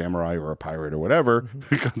be a samurai or a pirate or whatever,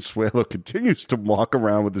 Consuelo continues to walk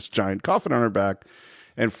around with this giant coffin on her back.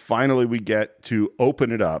 And finally, we get to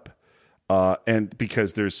open it up, and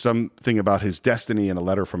because there's something about his destiny in a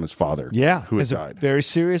letter from his father, who has died. A very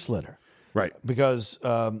serious letter, right? Because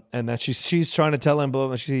and that she's trying to tell him,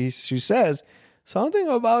 but she says something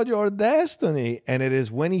about your destiny, and it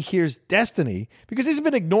is when he hears destiny, because he's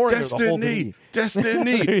been ignoring her the whole movie.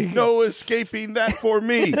 Destiny, no escaping that for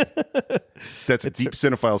me. That's a deep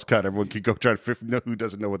cinephiles cut. Everyone could go try to know who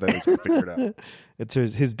doesn't know what that is to figure it out. It's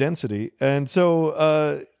his density, and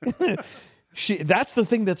so that's the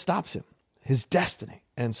thing that stops him, his destiny,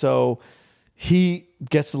 and so he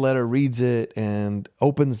gets the letter, reads it, and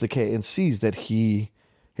opens the case and sees that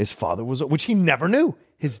his father was, which he never knew,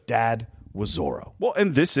 his dad was Zorro. Well,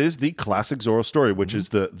 and this is the classic Zorro story, which is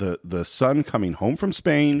the son coming home from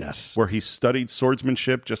Spain, where he studied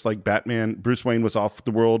swordsmanship, just like Batman. Bruce Wayne was off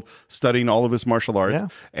the world studying all of his martial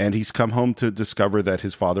arts, and he's come home to discover that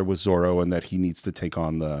his father was Zorro and that he needs to take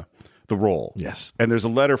on the role. Yes. And there's a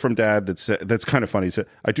letter from Dad that's kind of funny. He said,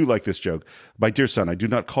 I do like this joke. My dear son, I do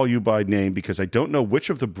not call you by name because I don't know which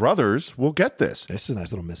of the brothers will get this. This is a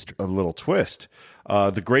nice little mystery. A little twist.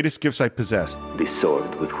 The greatest gifts I possess. This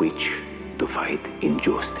sword with which to fight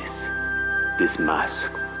injustice. This mask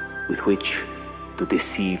with which to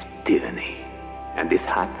deceive tyranny. And this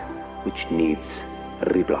hat which needs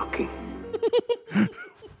reblocking.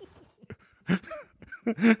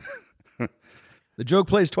 The joke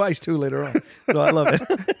plays twice, too, later on. So I love it.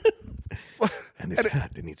 And this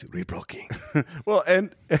hat that needs reblocking. Well,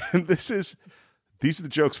 and these are the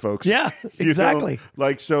jokes, folks. Yeah, exactly.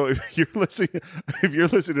 Like, so if you're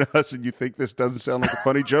listening to us and you think this doesn't sound like a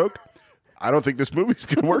funny joke, I don't think this movie's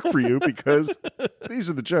going to work for you because these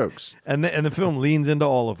are the jokes. And the film leans into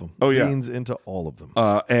all of them. Oh, yeah. Leans into all of them.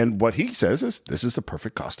 And what he says is, this is the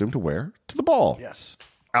perfect costume to wear to the ball. Yes.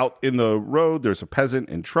 Out in the road, there's a peasant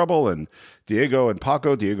in trouble, and Diego,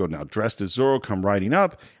 now dressed as Zorro, come riding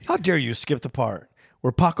up. How dare you skip the part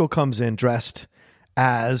where Paco comes in dressed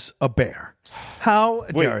as a bear? How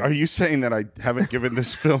dare you? Are you saying that I haven't given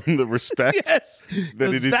this film the respect yes,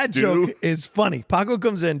 that it is that due? Joke is funny. Paco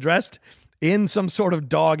comes in dressed in some sort of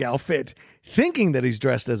dog outfit, thinking that he's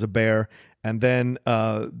dressed as a bear, and then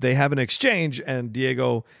they have an exchange, and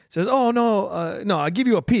Diego says, "Oh no, I'll give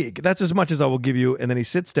you a pig. That's as much as I will give you." And then he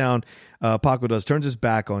sits down. Paco turns his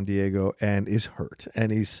back on Diego and is hurt,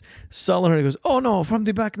 and he's sullen. He goes, "Oh no, from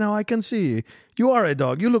the back now I can see you are a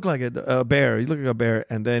dog. You look like a bear. You look like a bear."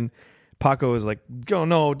 And then Paco is like, "Go,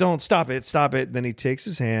 no, don't stop it. Then he takes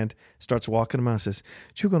his hand, starts walking him out, and says,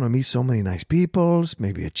 "You're going to meet so many nice people,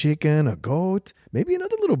 maybe a chicken, a goat, maybe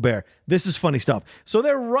another little bear." This is funny stuff. So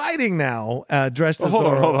they're riding now, dressed as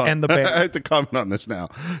Zorro and the bear. I have to comment on this now.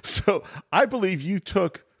 So I believe you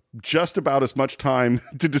took just about as much time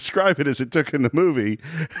to describe it as it took in the movie.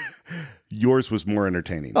 yours was more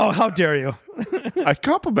entertaining. Oh, how dare you? I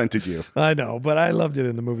complimented you. I know, but I loved it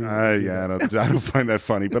in the movie. Yeah, I don't find that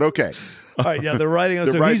funny, but okay. All right, yeah, the writing.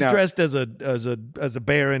 So right he's now, dressed as a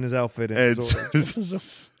bear in his outfit. And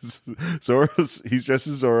Zorro's he's dressed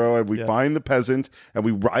as Zorro, and we find the peasant, and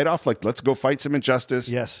we ride off like, let's go fight some injustice.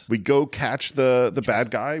 Yes, we go catch the bad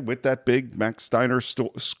guy with that big Max Steiner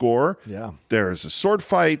score. Yeah, there's a sword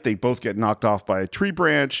fight. They both get knocked off by a tree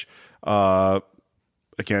branch.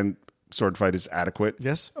 Again, sword fight is adequate.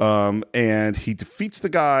 Yes. And he defeats the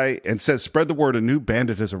guy and says, "Spread the word, a new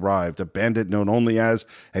bandit has arrived, a bandit known only as,"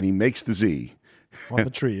 and he makes the Z. On the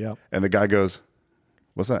tree, yeah. And the guy goes,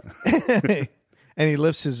 "What's that?" And he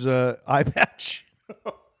lifts his eye patch.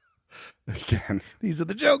 Again. These are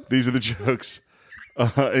the jokes.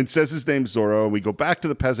 And says his name's Zorro. And we go back to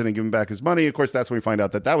the peasant and give him back his money. Of course, that's when we find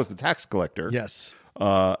out that was the tax collector. Yes.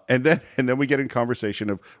 And then we get in conversation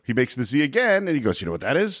of, he makes the Z again, and he goes, "You know what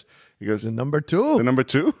that is?" He goes, "The number 2. The number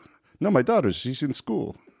 2? No, my daughter, she's in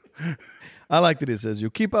school." I like that he says, "You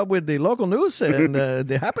keep up with the local news and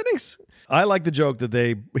the happenings." I like the joke that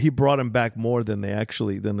he brought him back more than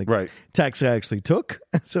the tax actually took.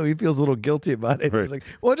 So he feels a little guilty about it. Right. He's like,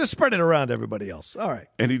 "Well, just spread it around to everybody else." All right.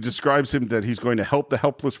 And he describes him that he's going to help the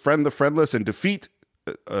helpless, friend the friendless, and defeat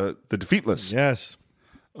the defeatless. Yes.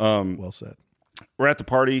 Well said. We're at the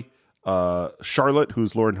party. Charlotte,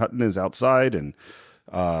 who's Lauren Hutton, is outside, and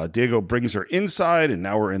Diego brings her inside, and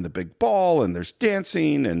now we're in the big ball, and there's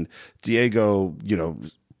dancing, and Diego,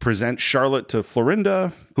 presents Charlotte to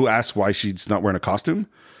Florinda, who asks why she's not wearing a costume,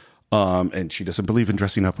 and she doesn't believe in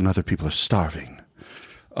dressing up when other people are starving.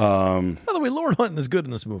 By the way, Lauren Hutton is good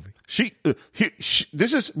in this movie. And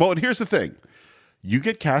here's the thing. You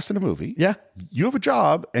get cast in a movie. Yeah. You have a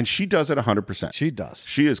job, and she does it 100%. She does.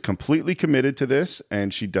 She is completely committed to this,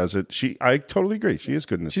 and she does it. I totally agree. She is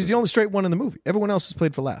good in this She's movie. the only straight one in the movie. Everyone else is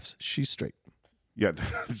played for laughs. She's straight. Yeah.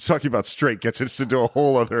 Talking about straight gets us into a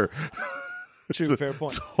whole other... True, fair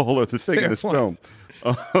point. It's a whole other thing in this film.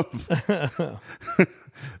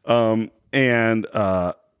 And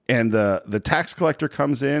the tax collector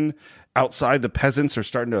comes in. Outside, the peasants are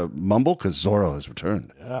starting to mumble because Zorro has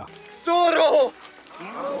returned. Yeah. Zorro!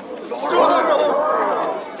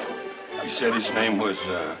 He said his name was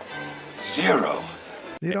Zero.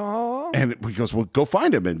 And he goes, "Well, go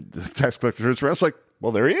find him." And the tax collector turns around. It's like,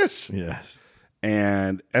 "Well, there he is." Yes.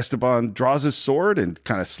 And Esteban draws his sword and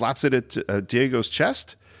kind of slaps it at Diego's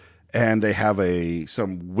chest. And they have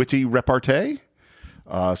some witty repartee,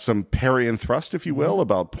 some parry and thrust, if you will,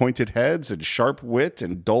 about pointed heads and sharp wit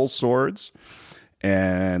and dull swords.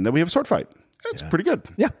 And then we have a sword fight. It's pretty good.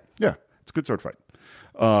 Yeah. Yeah. It's a good sword fight.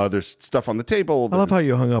 There's stuff on the table. I love how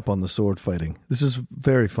you hung up on the sword fighting. This is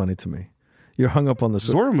very funny to me. You're hung up on the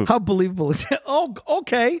sword. Zorro movie. How believable is it? Oh,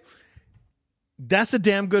 okay. That's a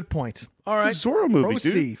damn good point. All right. It's a Zorro movie,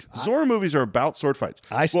 Proceed. dude. Zorro movies are about sword fights.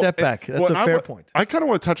 I step back. That's a fair point. I kind of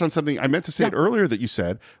want to touch on something I meant to say it earlier that you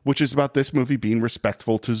said, which is about this movie being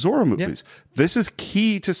respectful to Zorro movies. Yeah. This is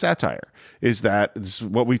key to satire. Is that this is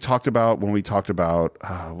what we talked about when we talked about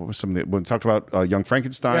when we talked about Young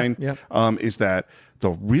Frankenstein? Yeah. Is that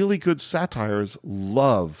the really good satires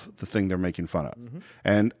love the thing they're making fun of. Mm-hmm.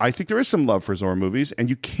 And I think there is some love for Zorro movies, and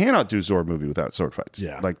you cannot do Zorro movie without sword fights.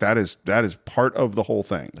 Yeah. Like that is part of the whole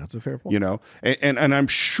thing. That's a fair point. And I'm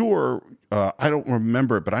sure, I don't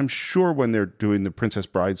remember it, but I'm sure when they're doing the Princess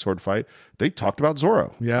Bride sword fight, they talked about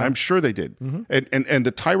Zorro. Yeah. I'm sure they did. Mm-hmm. And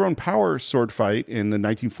the Tyrone Power sword fight in the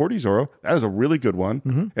 1940 Zorro, that is a really good one.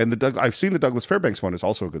 Mm-hmm. And I've seen the Douglas Fairbanks one is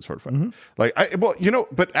also a good sword fight. Mm-hmm.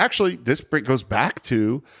 But actually this goes back to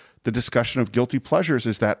the discussion of guilty pleasures,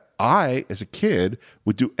 is that I, as a kid,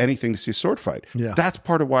 would do anything to see a sword fight. Yeah. That's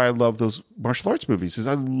part of why I love those martial arts movies, is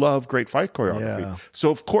I love great fight choreography. Yeah.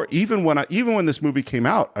 So of course, even when this movie came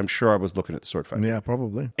out, I'm sure I was looking at the sword fight. Yeah,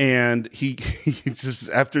 probably. And he just,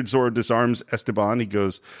 after Zorro disarms Esteban, he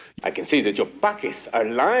goes, I can see that your pockets are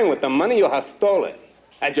lined with the money you have stolen,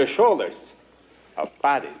 and your shoulders are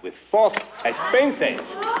padded with false expenses,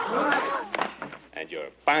 and your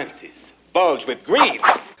fancies bulge with greed.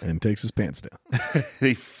 And takes his pants down.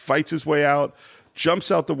 He fights his way out, jumps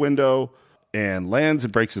out the window, and lands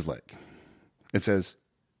and breaks his leg. It says,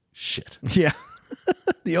 "Shit." Yeah.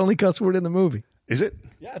 The only cuss word in the movie. Is it?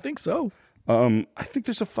 Yeah, I think so. I think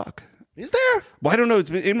there's a fuck. Is there? Well, I don't know. It's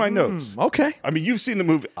in my notes. Okay. I mean, you've seen the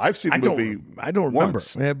movie. I've seen the movie. I don't remember.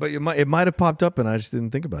 Once. Yeah, but it might have popped up, and I just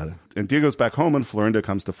didn't think about it. And Diego's back home, and Florinda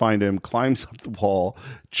comes to find him, climbs up the wall,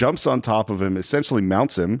 jumps on top of him, essentially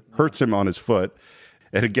mounts him, hurts him on his foot.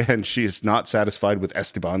 And again, she is not satisfied with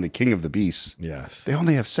Esteban, the king of the beasts. Yes. They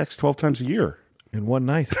only have sex 12 times a year. In one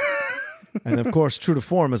night. And of course, true to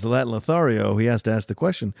form as the Latin Lothario, he has to ask the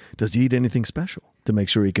question, does he eat anything special to make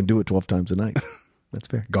sure he can do it 12 times a night? That's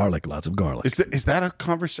fair. Garlic, lots of garlic. Is that a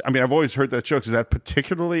conversation? I mean, I've always heard that joke. Is that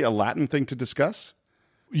particularly a Latin thing to discuss?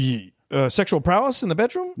 Sexual prowess in the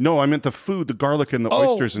bedroom? No, I meant the food, the garlic and the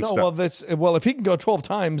oysters and stuff. Well, if he can go 12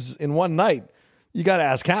 times in one night, you got to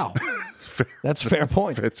ask how. That's a fair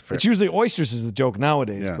point. It's fair. It's usually oysters is the joke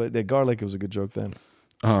nowadays, but the garlic was a good joke then.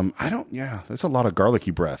 There's a lot of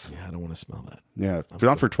garlicky breath. Yeah, I don't want to smell that. Yeah,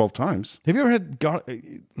 not for 12 times. Have you ever had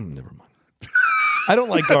garlic? Never mind. I don't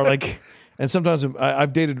like garlic. And sometimes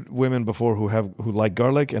I've dated women before who like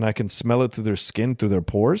garlic, and I can smell it through their skin, through their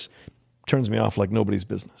pores. Turns me off like nobody's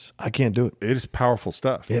business. I can't do it. It is powerful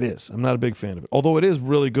stuff. It is. I'm not a big fan of it. Although it is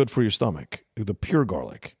really good for your stomach, the pure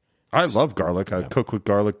garlic. I love garlic. I cook with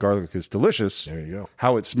garlic. Garlic is delicious. There you go.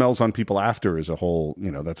 How it smells on people after is a whole,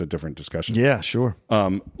 that's a different discussion. Yeah, sure.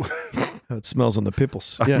 How it smells on the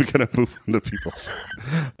pimples. Yeah. We're going to move on to people's.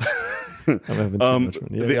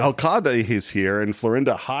 The Alcalde is here, and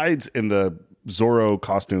Florinda hides in the Zorro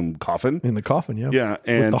costume coffin. In the coffin, yeah. Yeah.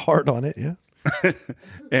 And with the heart on it, yeah.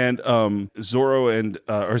 And Zorro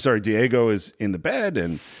and Diego is in the bed.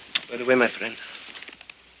 And by the way, my friend,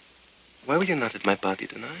 why were you not at my party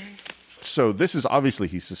tonight? So this is obviously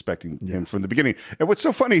he's suspecting him from the beginning. And what's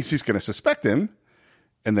so funny is he's going to suspect him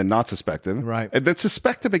and then not suspect him. Right. And then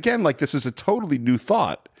suspect him again like this is a totally new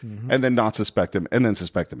thought. Mm-hmm. And then not suspect him and then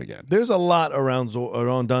suspect him again. There's a lot around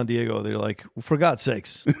Don Diego. They're like, for God's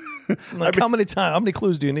sakes. Like, how many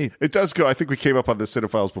clues do you need? It does go. I think we came up on the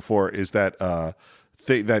Cinephiles before. Is that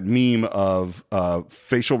that meme of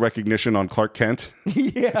facial recognition on Clark Kent?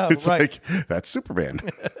 Yeah, it's right. like that's Superman.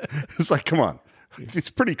 It's like, come on, it's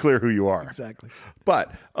pretty clear who you are. Exactly.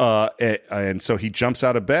 But and so he jumps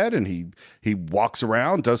out of bed and he walks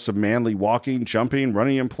around, does some manly walking, jumping,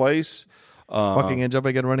 running in place. Walking and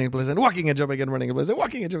jumping and running in place, and walking and jumping and running in place, and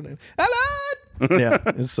walking and jumping. Yeah,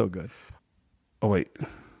 it's so good. Oh wait.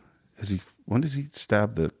 When does he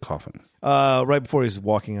stab the coffin? Right before he's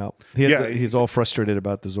walking out. He's all frustrated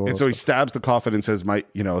about the Zorro. And so he stabs the coffin and says,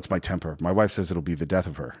 it's my temper. My wife says it'll be the death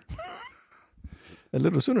of her. A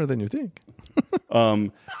little sooner than you think.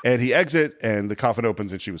 And he exits, and the coffin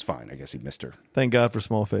opens, and she was fine. I guess he missed her. Thank God for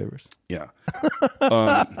small favors. Yeah.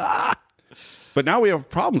 But now we have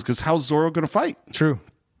problems, because how's Zorro going to fight? True.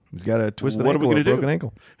 He's got a twisted ankle or a broken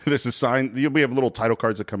ankle. There's a sign. We have little title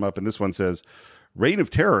cards that come up, and this one says, Reign of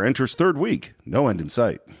Terror enters third week. No end in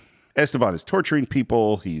sight. Esteban is torturing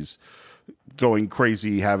people. He's going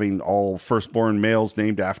crazy, having all firstborn males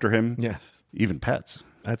named after him. Yes. Even pets.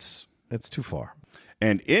 That's too far.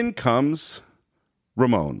 And in comes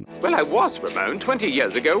Ramon. Well, I was Ramon 20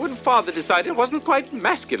 years ago when Father decided it wasn't quite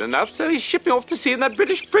masculine enough, so he shipped me off to sea in that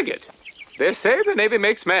British frigate. They say the Navy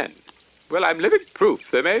makes men. Well, I'm living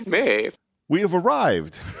proof they made me. We have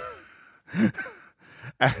arrived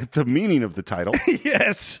at the meaning of the title.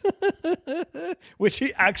 Yes. Which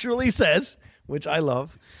he actually says, which I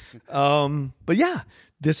love. But yeah,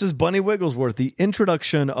 this is Bunny Wigglesworth, the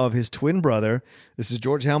introduction of his twin brother. This is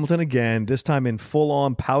George Hamilton again, this time in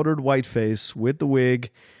full-on powdered whiteface with the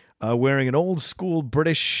wig, wearing an old-school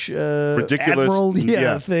British ridiculous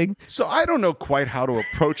admiral thing. So I don't know quite how to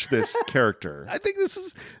approach this character. I think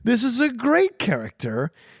this is a great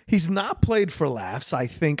character. He's not played for laughs, I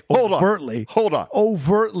think, overtly. Hold on.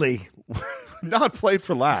 Overtly. Not played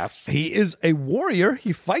for laughs. He is a warrior.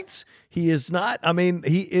 He fights. He is not,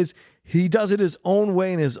 he does it his own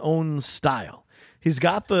way in his own style. He's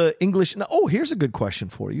got the English. Now, here's a good question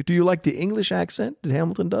for you. Do you like the English accent that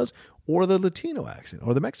Hamilton does, or the Latino accent,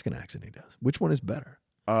 or the Mexican accent he does? Which one is better?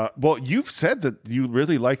 Well, you've said that you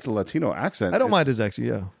really like the Latino accent. I don't mind his accent,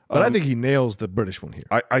 yeah. But I think he nails the British one here.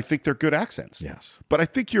 I think they're good accents. Yes. But I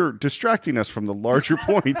think you're distracting us from the larger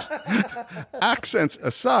point. Accents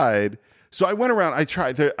aside, so I went around, I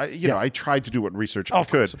tried to do what research I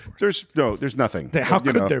could. There's nothing. How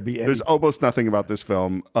could there be any? There's almost nothing about this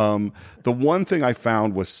film. The one thing I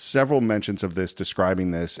found was several mentions of this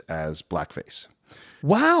describing this as blackface.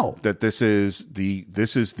 Wow. That this is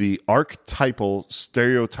the archetypal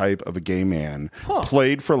stereotype of a gay man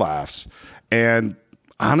played for laughs. And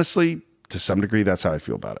honestly, to some degree, that's how I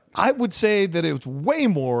feel about it. I would say that it was way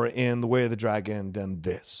more in The Way of the Dragon than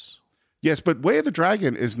this. Yes, but Way of the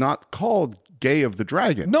Dragon is not called Gay of the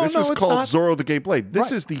Dragon. This is called Zorro the Gay Blade.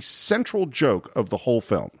 This is the central joke of the whole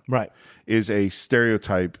film. Right. Is a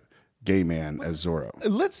stereotype gay man as Zorro.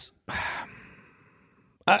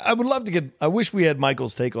 I would love to I wish we had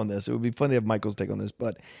Michael's take on this. It would be fun to have Michael's take on this,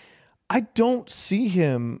 but I don't see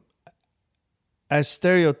him as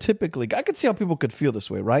stereotypically. I could see how people could feel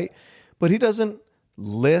this way, right? But he doesn't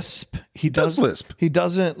lisp. He does lisp. He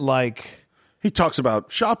doesn't He talks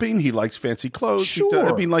about shopping. He likes fancy clothes.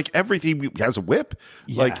 Sure. I mean, like everything. He has a whip.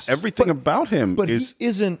 Yes. Like everything about him but is. he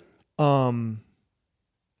isn't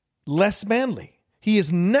less manly. He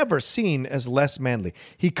is never seen as less manly.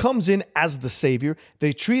 He comes in as the savior.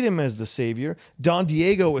 They treat him as the savior. Don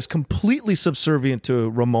Diego is completely subservient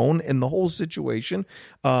to Ramon in the whole situation.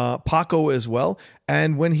 Paco as well.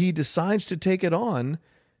 And when he decides to take it on,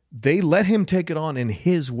 they let him take it on in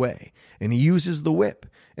his way. And he uses the whip.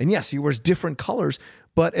 And yes, he wears different colors,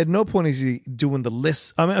 but at no point is he doing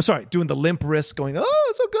the doing the limp wrist, going, "Oh,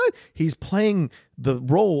 it's so good." He's playing the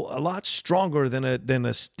role a lot stronger than a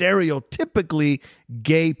stereotypically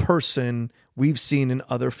gay person we've seen in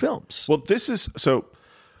other films. Well, this is so.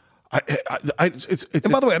 It's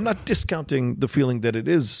and by the way, I'm not discounting the feeling that it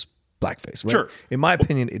is blackface. Right? Sure. In my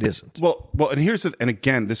opinion, it isn't. Well, and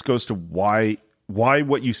again, this goes to why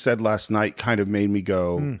what you said last night kind of made me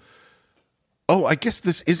go. Oh, I guess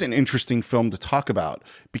this is an interesting film to talk about,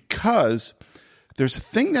 because there's a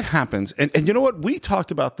thing that happens. And you know what? We talked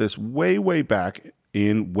about this way back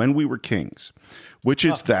in When We Were Kings, which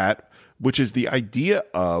is the idea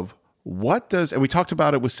of and we talked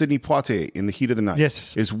about it with Sidney Poitier in The Heat of the Night.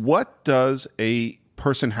 Yes. Is what does a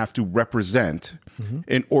person have to represent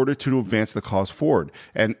in order to advance the cause forward?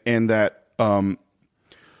 And that,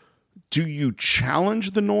 do you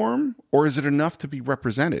challenge the norm, or is it enough to be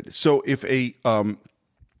represented? So if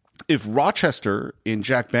Rochester in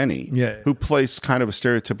Jack Benny, who plays kind of a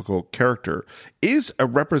stereotypical character, is a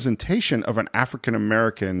representation of an African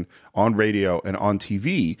American on radio and on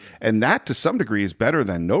TV, and that to some degree is better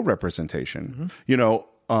than no representation,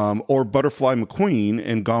 or Butterfly McQueen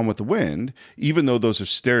in Gone with the Wind, even though those are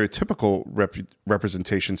stereotypical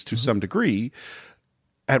representations to some degree.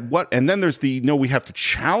 And then there's we have to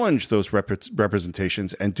challenge those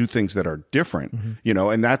representations and do things that are different,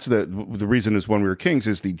 and that's the reason is When We Were Kings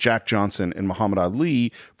is the Jack Johnson and Muhammad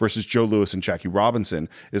Ali versus Joe Louis and Jackie Robinson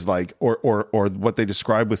is like, or what they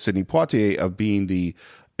describe with Sidney Poitier of being the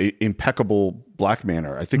impeccable black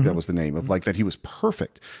manner. I think that was the name of like that he was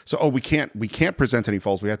perfect. So, we can't present any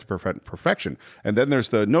faults. We have to present perfection. And then there's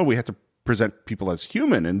we have to present people as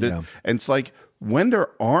human. And it's like, when there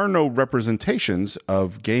are no representations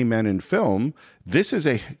of gay men in film, this is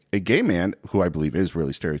a gay man who I believe is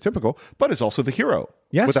really stereotypical, but is also the hero.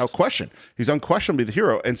 Yes. Without question. He's unquestionably the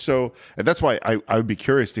hero. And that's why I would be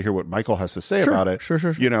curious to hear what Michael has to say about it. Sure.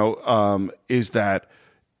 Is that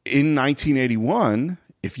in 1981,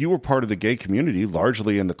 if you were part of the gay community,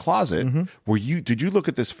 largely in the closet, did you look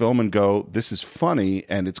at this film and go, this is funny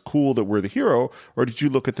and it's cool that we're the hero? Or did you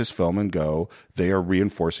look at this film and go, they are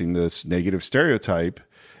reinforcing this negative stereotype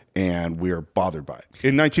and we are bothered by it?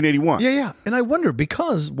 In 1981. Yeah. And I wonder,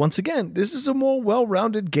 because once again, this is a more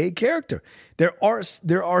well-rounded gay character. There are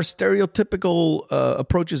stereotypical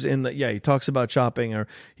approaches in that. Yeah, he talks about shopping, or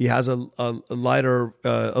he has a lighter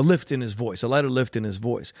lift in his voice,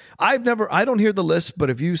 I don't hear the list, but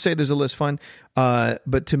if you say there's a list, fine.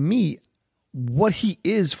 But to me, what he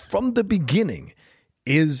is from the beginning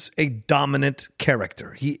is a dominant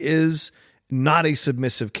character. He is not a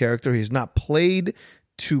submissive character. He's not played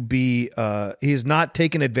to be, he is not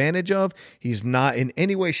taken advantage of. He's not in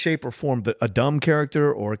any way, shape, or form a dumb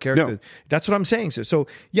character or a character. No. That's what I'm saying. So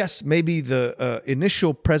yes, maybe the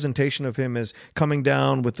initial presentation of him as coming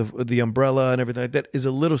down with the umbrella and everything like that is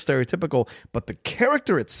a little stereotypical, but the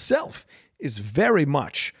character itself is very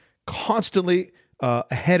much constantly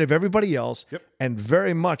ahead of everybody else, and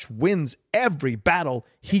very much wins every battle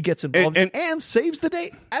he gets involved in and saves the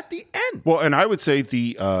day at the end. Well, and I would say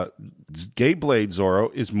the Gay Blade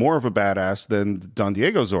Zorro is more of a badass than Don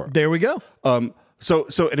Diego Zorro. There we go. So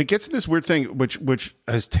and it gets to this weird thing, which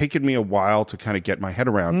has taken me a while to kind of get my head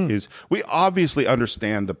around, is we obviously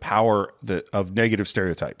understand the power of negative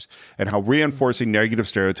stereotypes and how reinforcing negative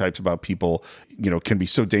stereotypes about people, can be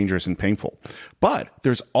so dangerous and painful. But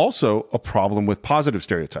there's also a problem with positive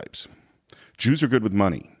stereotypes. Jews are good with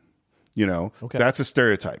money. That's a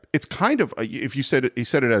stereotype. It's kind of, if he said it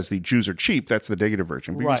as the Jews are cheap, that's the negative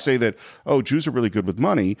version. But you say that, Jews are really good with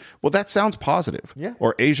money. Well, that sounds positive. Yeah.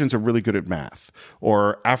 Or Asians are really good at math.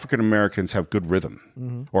 Or African Americans have good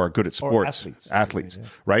rhythm or are good at sports. Or athletes. Yeah.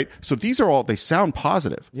 Right? So these are all, they sound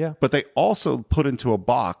positive. Yeah. But they also put into a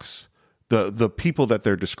box the people that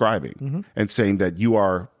they're describing and saying that you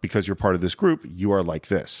are, because you're part of this group, you are like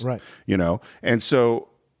this. Right. And so,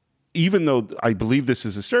 even though I believe this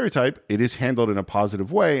is a stereotype, it is handled in a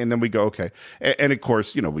positive way. And then we go, okay. And of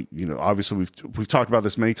course, obviously we've talked about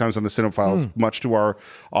this many times on the Cinephiles, much to our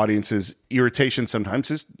audience's irritation sometimes,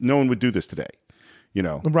 is no one would do this today.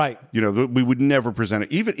 Right. We would never present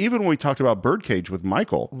it. Even when we talked about Birdcage with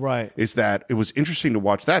Michael, right, is that it was interesting to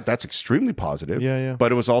watch that. That's extremely positive. Yeah.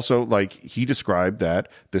 But it was also like he described that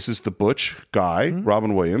this is the butch guy,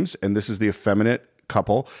 Robin Williams, and this is the effeminate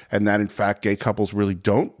couple, and that in fact gay couples really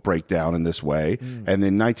don't break down in this way. And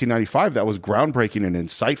in 1995 that was groundbreaking and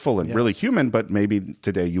insightful and really human, but maybe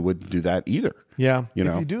today you wouldn't do that either. If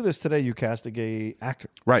you do this today, you cast a gay actor.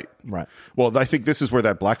 Right. Well, I think this is where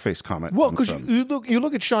that blackface comment because you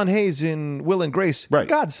look at Sean Hayes in Will and Grace. Right. For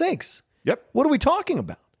God's sakes. Yep. What are we talking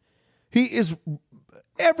about? He is,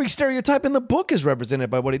 every stereotype in the book is represented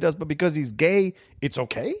by what he does, but because he's gay, it's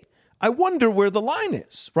okay. I wonder where the line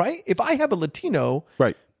is, right? If I have a Latino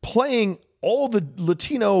playing all the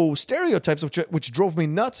Latino stereotypes, which drove me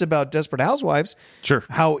nuts about Desperate Housewives. Sure.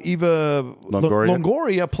 How Eva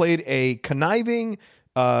Longoria played a conniving,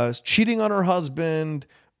 cheating on her husband,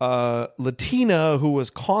 Latina who was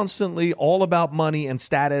constantly all about money and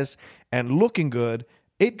status and looking good.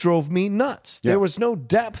 It drove me nuts. There was no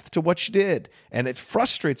depth to what she did, and it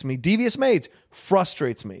frustrates me. Devious Maids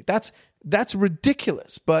frustrates me. That's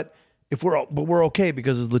ridiculous, but we're okay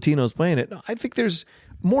because it's Latinos playing it. No, I think there's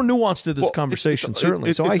more nuance to this conversation,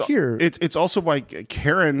 certainly. So I hear it's also why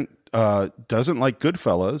Karen doesn't like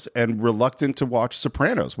Goodfellas and reluctant to watch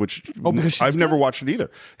Sopranos, which I've never watched it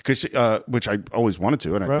either, because which I always wanted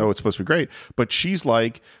to, and I know it's supposed to be great. But she's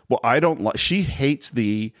like, well, I don't like. She hates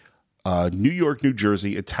the New York, New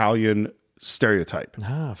Jersey Italian stereotype,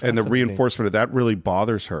 and the reinforcement of that really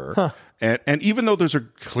bothers her. And even though those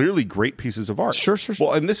are clearly great pieces of art, sure.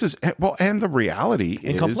 Well, and this is and the reality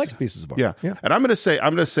and is complex pieces of art. Yeah. And I'm going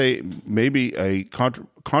to say maybe a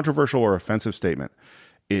controversial or offensive statement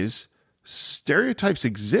is stereotypes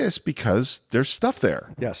exist because there's stuff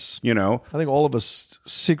there. Yes, I think all of us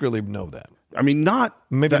secretly know that. I mean, not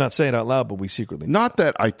say it out loud, but we secretly know. Not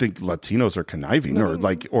that I think Latinos are conniving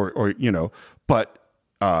or but.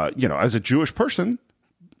 As a Jewish person,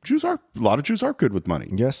 a lot of Jews are good with money.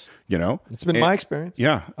 Yes. It's been my experience.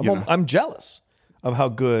 Yeah. I'm jealous of how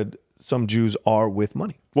good some Jews are with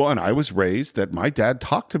money. Well, and I was raised that my dad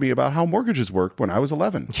talked to me about how mortgages worked when I was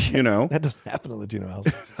 11. That doesn't happen in Latino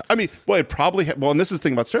households. I mean, it probably and this is the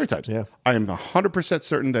thing about stereotypes. Yeah. I am 100%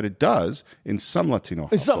 certain that it does in some Latino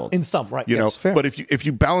households. In some, right? Fair. But if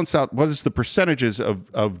you balance out what is the percentages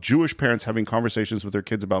of Jewish parents having conversations with their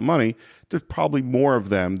kids about money, there's probably more of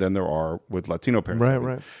them than there are with Latino parents.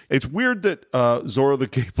 Right. It's weird that Zorro the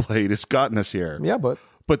Gay Blade has gotten us here. Yeah,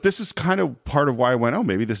 But this is kind of part of why I went,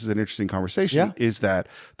 maybe this is an interesting conversation, is that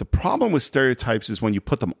the problem with stereotypes is when you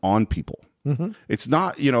put them on people. It's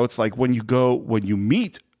not, it's like when you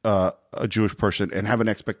meet a Jewish person and have an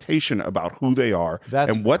expectation about who they are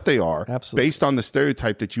and what they are based on the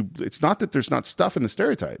stereotype it's not that there's not stuff in the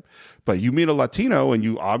stereotype, but you meet a Latino and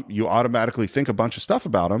you automatically think a bunch of stuff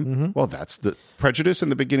about them. Well, that's the prejudice in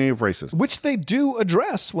the beginning of racism. Which they do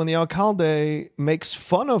address when the alcalde makes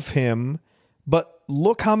fun of him, but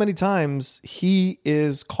look how many times he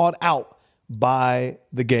is caught out by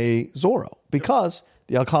the gay Zorro because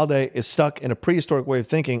the alcalde is stuck in a prehistoric way of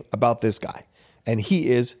thinking about this guy, and he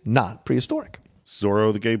is not prehistoric.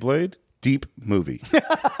 Zorro the Gay Blade, deep movie.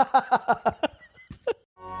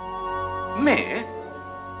 Me?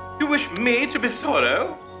 You wish me to be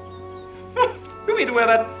Zorro? You mean to wear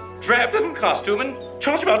that drab little costume and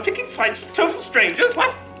charge about picking fights with total strangers?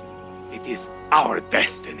 What? It is our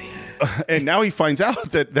destiny. And now he finds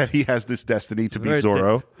out that he has this destiny to be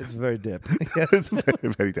Zorro. It's very dip. It's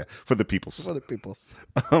very, very dip. For the peoples. For the peoples.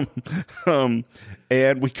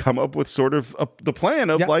 And we come up with sort of the plan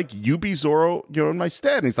of you be Zorro, in my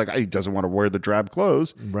stead. And he's like, he doesn't want to wear the drab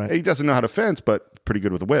clothes. Right. And he doesn't know how to fence, but pretty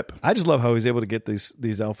good with a whip. I just love how he's able to get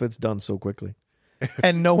these outfits done so quickly.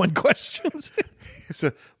 And no one questions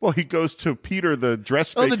it. He goes to Peter, the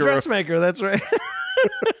dressmaker. Oh, the dressmaker. That's right.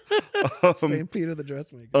 St. Peter the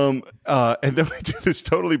dressmaker. And then we do this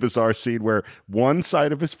totally bizarre scene where one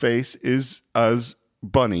side of his face is as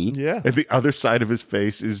Bunny, and the other side of his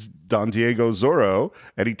face is Don Diego Zorro,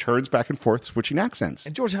 and he turns back and forth switching accents.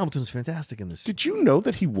 And George Hamilton's fantastic in this. Did you know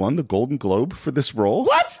that he won the Golden Globe for this role?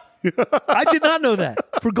 What? I did not know that.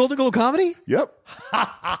 For Golden Globe comedy? Yep.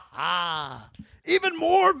 Even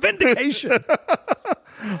more vindication.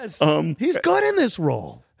 Yes. He's good in this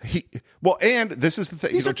role. And this is the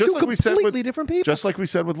thing. These are two completely different people. Just like we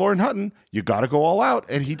said with Lauren Hutton, you got to go all out,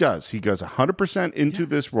 and he does. He goes 100% into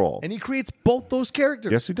this role, and he creates both those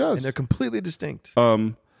characters. Yes, he does, and they're completely distinct.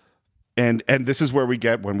 And this is where we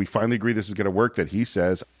get when we finally agree this is going to work. That he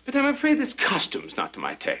says, "But I'm afraid this costume's not to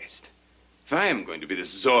my taste. If I am going to be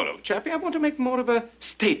this Zorro chappie, I want to make more of a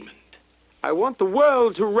statement. I want the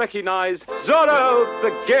world to recognize Zorro the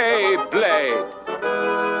Gay Blade.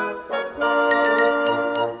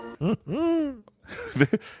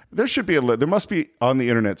 There should be there must be on the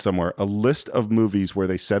internet somewhere a list of movies where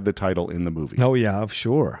they said the title in the movie. Oh yeah, I'm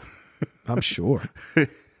sure.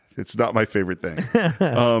 It's not my favorite thing.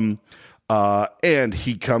 And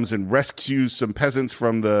he comes and rescues some peasants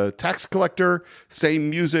from the tax collector. Same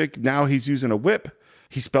music. Now he's using a whip.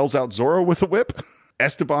 He spells out Zorro with a whip.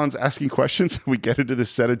 Esteban's asking questions. We get into this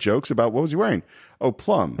set of jokes about what was he wearing? Oh,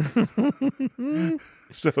 plum. And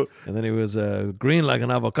then he was green like an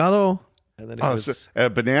avocado. And then he was a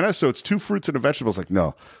banana. So it's two fruits and a vegetable. It's like,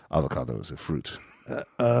 no, avocado is a fruit.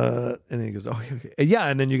 And then he goes, oh, okay. Yeah,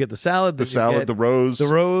 and then you get the salad. The rose. The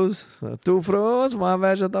rose. Two fruits, one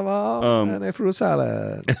vegetable, and a fruit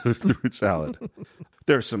salad. Fruit salad.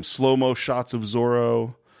 There's some slow-mo shots of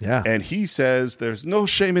Zorro. Yeah. And he says, there's no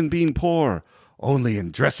shame in being poor, only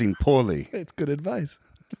in dressing poorly. It's good advice.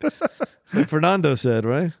 Like Fernando said,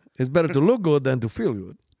 right? It's better to look good than to feel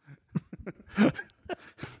good.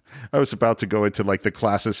 I was about to go into like the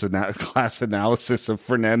class analysis of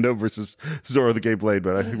Fernando versus Zorro the Gay Blade,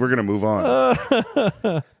 but we're going to move on.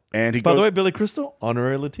 And By the way, Billy Crystal,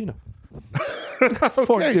 honorary Latino.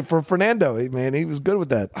 Okay. For Fernando, man, he was good with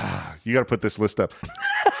that. You got to put this list up.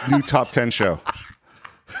 New top 10 show.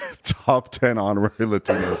 Top 10 honorary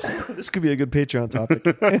Latinos. This could be a good Patreon topic.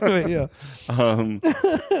 Anyway, yeah.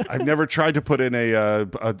 I've never tried to put in a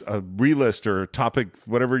relist or topic,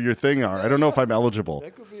 whatever your thing are. I don't know if I'm eligible.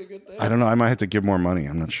 That could be a good thing. I don't know. I might have to give more money.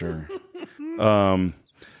 I'm not sure.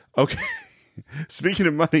 Okay. Speaking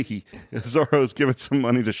of money, Zorro's giving some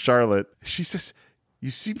money to Charlotte. She says, "You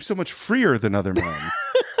seem so much freer than other men."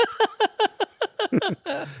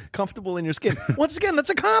 Comfortable in your skin. Once again, that's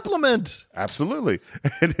a compliment. Absolutely.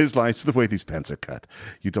 And his lines, the way these pants are cut,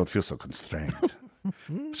 you don't feel so constrained.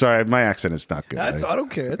 Sorry, my accent is not good. I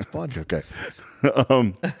don't care. It's fun. Okay.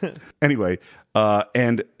 Anyway,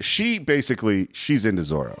 and she's into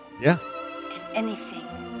Zorro. Yeah. Anything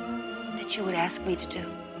that you would ask me to do,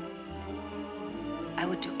 I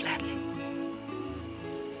would do gladly.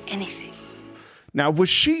 Anything. Now, was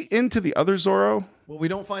she into the other Zorro? Well, we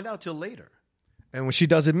don't find out till later. And when she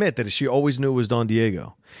does admit that she always knew it was Don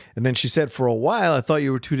Diego. And then she said, for a while, I thought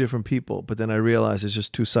you were two different people, but then I realized it's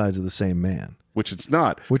just two sides of the same man. Which it's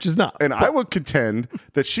not. Which is not. And I would contend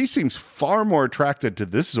that she seems far more attracted to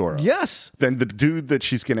this Zorro. Yes. Than the dude that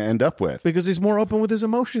she's going to end up with. Because he's more open with his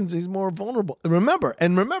emotions. He's more vulnerable. Remember,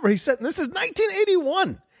 he said, this is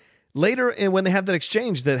 1981. Later, when they have that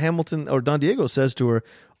exchange that Hamilton or Don Diego says to her,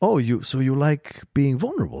 oh, you like being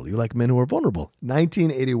vulnerable. You like men who are vulnerable.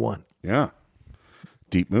 1981. Yeah.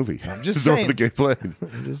 Deep movie. I'm just Zorro saying. the Gay Blade.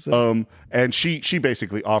 And she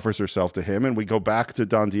basically offers herself to him, and we go back to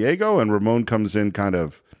Don Diego, and Ramon comes in kind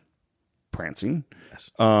of prancing.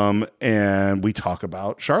 Yes. And we talk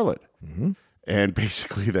about Charlotte. Mm-hmm. And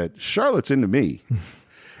basically that Charlotte's into me.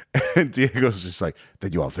 And Diego's just like,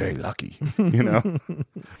 then you are very lucky, you know?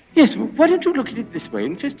 Yes, why don't you look at it this way?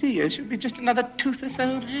 In 50 years, you'll be just another toothless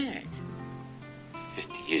old hag.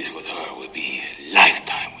 50 years with her will be a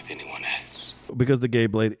lifetime with anyone else. Because the Gay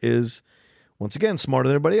Blade is, once again, smarter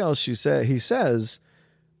than everybody else. He says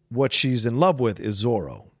what she's in love with is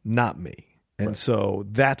Zorro, not me. And so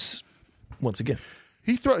that's, once again.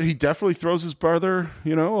 He definitely throws his brother,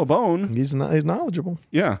 a bone. He's knowledgeable.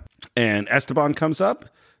 Yeah. And Esteban comes up,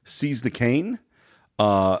 sees the cane,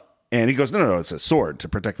 and he goes, no, it's a sword to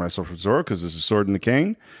protect myself from Zorro because there's a sword in the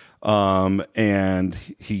cane. And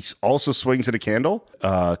he also swings at a candle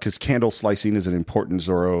because candle slicing is an important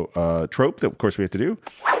Zorro trope that, of course, we have to do.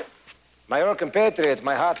 My old compatriot,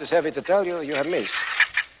 my heart is heavy to tell you, you have missed.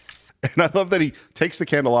 And I love that he takes the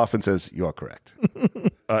candle off and says, you are correct.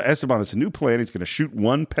 Esteban has a new plan. He's going to shoot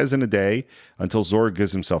one peasant a day until Zorro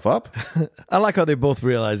gives himself up. I like how they both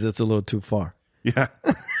realize it's a little too far. Yeah.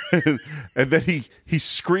 And then he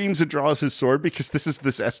screams and draws his sword because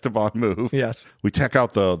this Esteban move. Yes. We check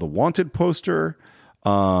out the wanted poster.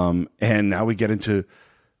 And now we get into,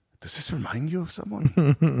 does this remind you of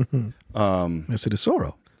someone? Yes, it is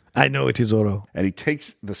Zorro. I know it is Zorro. And he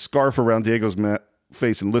takes the scarf around Diego's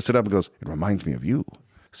face and lifts it up and goes, it reminds me of you.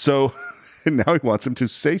 So now he wants him to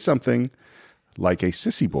say something like a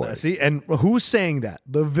sissy boy. See, and who's saying that?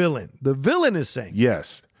 The villain. The villain is saying.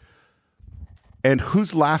 Yes. And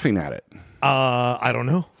who's laughing at it? I don't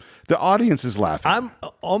know. The audience is laughing.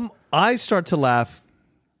 I start to laugh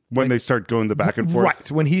when they start going the back and forth.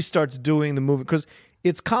 Right, when he starts doing the movie, because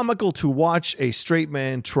it's comical to watch a straight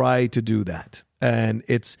man try to do that, and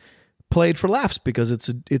it's played for laughs because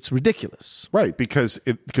it's ridiculous. Right, because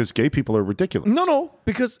gay people are ridiculous. No,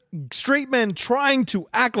 because straight men trying to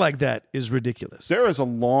act like that is ridiculous. There is a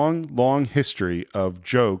long, long history of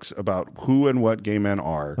jokes about who and what gay men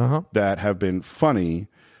are that have been funny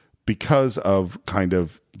because of kind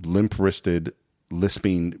of limp-wristed,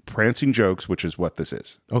 lisping, prancing jokes, which is what this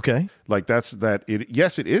is. Okay. Like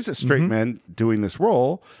yes, it is a straight man doing this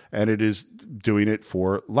role, and it is doing it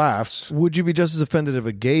for laughs. Would you be just as offended if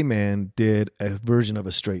a gay man did a version of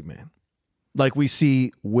a straight man? Like we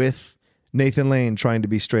see with Nathan Lane trying to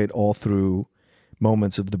be straight all through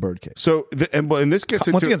moments of the Birdcage. So, and this gets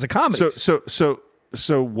into... Once again, it's a comedy.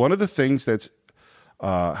 So one of the things that's...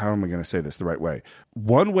 how am I going to say this the right way?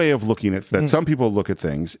 One way of looking at that, some people look at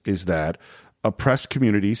things, is that oppressed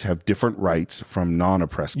communities have different rights from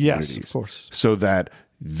non-oppressed communities. Yes, of course. So that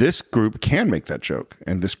this group can make that joke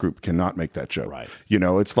and this group cannot make that joke. Right.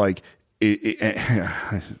 It's like...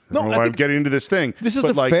 I don't know why I'm getting into this thing. This is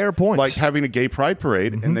a fair point. Like having a gay pride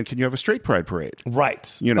parade, and then can you have a straight pride parade?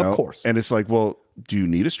 Right. Of course. And it's like, well, do you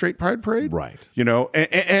need a straight pride parade? Right.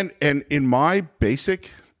 And in my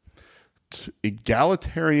basic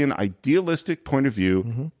egalitarian, idealistic point of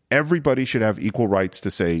view, everybody should have equal rights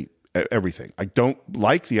to say everything. I don't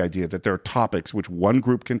like the idea that there are topics which one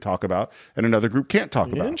group can talk about and another group can't talk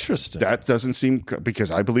about. Interesting. That doesn't seem, because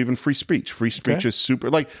I believe in free speech. Free speech is super,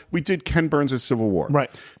 like we did Ken Burns' Civil War. Right.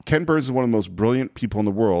 Ken Burns is one of the most brilliant people in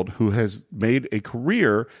the world who has made a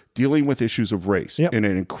career dealing with issues of race in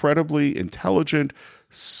an incredibly intelligent,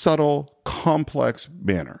 subtle, complex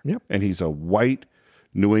manner. Yep. And he's a white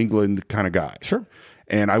New England kind of guy. Sure.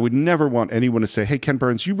 And I would never want anyone to say, hey, Ken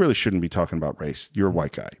Burns, you really shouldn't be talking about race. You're a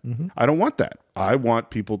white guy. I don't want that. I want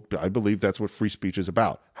people, I believe that's what free speech is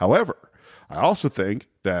about. However, I also think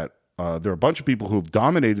that there are a bunch of people who've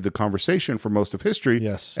dominated the conversation for most of history.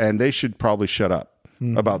 Yes. And they should probably shut up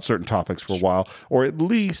about certain topics for a while, or at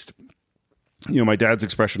least... my dad's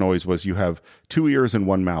expression always was, you have 2 ears and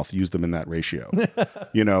 1 mouth, use them in that ratio.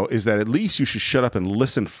 Is that at least you should shut up and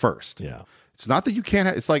listen first. Yeah. It's not that you can't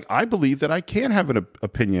it's like, I believe that I can have an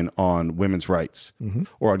opinion on women's rights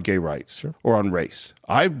or on gay rights or on race.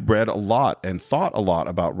 I read a lot and thought a lot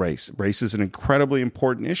about race. Race is an incredibly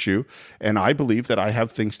important issue, and I believe that I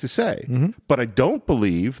have things to say. But I don't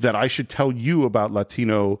believe that I should tell you about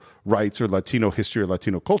Latino rights or Latino history or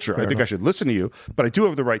Latino culture. I think I should listen to you, but I do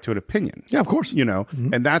have the right to an opinion. Yeah, of course.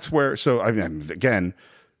 And that's where, again,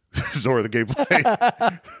 Zorro the Gay Blade.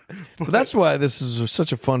 But that's why this is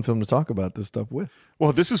such a fun film to talk about this stuff with.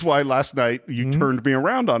 Well, this is why last night you turned me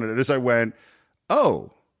around on it as I went,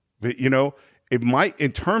 it might,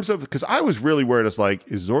 in terms of, because I was really worried. It's like,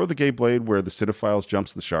 is Zorro the Gay Blade where the cinephiles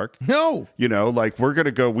jumps the shark? No. We're going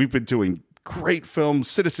to go, we've been doing great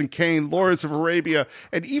films, Citizen Kane, Lawrence of Arabia,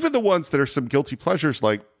 and even the ones that are some guilty pleasures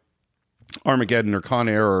like Armageddon or Con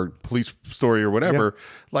Air or Police Story or whatever.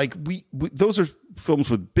 Like we those are films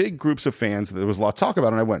with big groups of fans that there was a lot to talk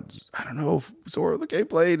about, and I went, I don't know if Zorro the Gay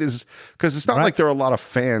Blade is, because it's not like there are a lot of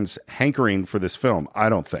fans hankering for this film. I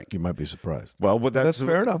don't think. You might be surprised. Well, that's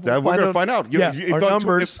fair enough. We're going to find out. Our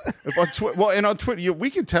numbers. And on Twitter, we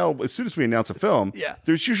can tell as soon as we announce a film.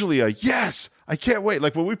 There's usually a yes. I can't wait.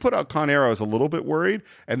 Like when we put out Con Air, I was a little bit worried,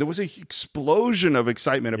 and there was an explosion of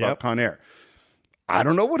excitement about Con Air. I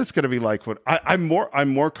don't know what it's going to be like. I'm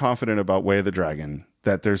more confident about Way of the Dragon,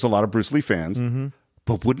 that there's a lot of Bruce Lee fans.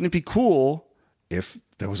 But wouldn't it be cool if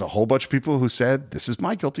there was a whole bunch of people who said, this is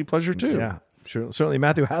my guilty pleasure too? Yeah, sure. Certainly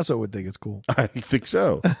Matthew Hasso would think it's cool. I think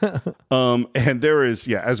so. And there is,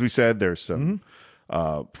 as we said, there's some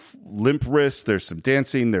limp wrists, there's some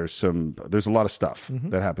dancing, there's a lot of stuff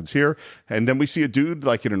that happens here. And then we see a dude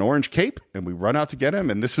like in an orange cape, and we run out to get him.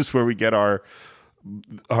 And this is where we get our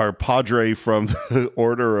padre from the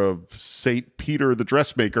Order of Saint Peter the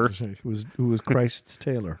Dressmaker, who was Christ's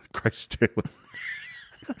tailor. Christ's tailor.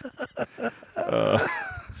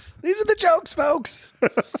 These are the jokes, folks.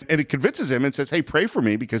 And it convinces him and says, hey, pray for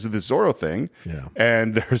me because of this Zorro thing. Yeah.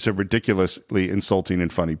 And there's a ridiculously insulting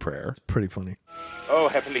and funny prayer. It's pretty funny. Oh,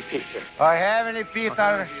 Heavenly Peter. Oh, Heavenly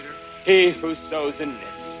Peter. He who sows in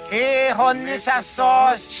this. He who knits a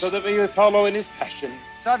source. So that we may follow in his fashion.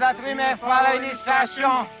 So that we may follow in his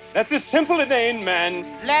fashion. Let the simple inane man.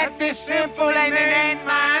 Let the simple and inane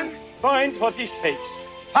man. Find what he seeks.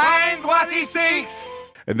 Find what he seeks.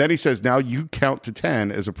 And then he says, now you count to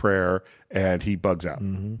 10 as a prayer, and he bugs out.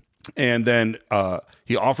 And then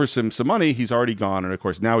he offers him some money. He's already gone. And of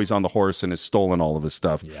course, now he's on the horse and has stolen all of his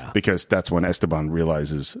stuff because that's when Esteban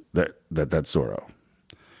realizes that's Zorro.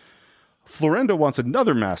 Florinda wants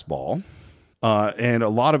another mass ball, And a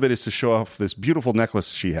lot of it is to show off this beautiful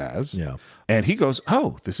necklace she has. Yeah. And he goes,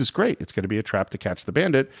 oh, this is great. It's going to be a trap to catch the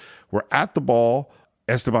bandit. We're at the ball.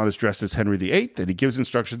 Esteban is dressed as Henry VIII, and he gives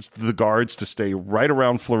instructions to the guards to stay right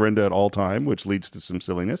around Florinda at all time, which leads to some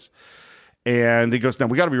silliness. And he goes, now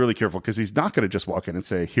we got to be really careful because he's not going to just walk in and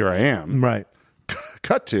say, here I am. Right.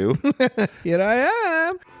 Cut to. Here I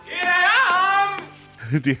am. Here I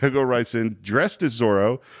am! Diego writes in, dressed as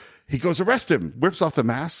Zorro. He goes, arrest him. Whips off the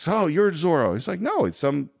mask. Oh, you're Zorro. He's like, no,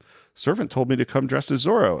 some servant told me to come dressed as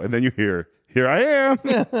Zorro. And then you hear, here I am.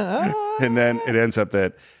 And then it ends up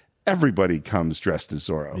that everybody comes dressed as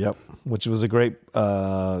Zorro. Yep, which was a great.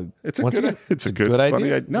 It's a good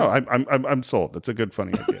idea. No, I'm sold. It's a good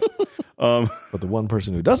funny idea. But the one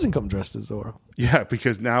person who doesn't come dressed as Zorro. Yeah,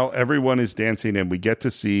 because now everyone is dancing, and we get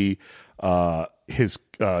to see his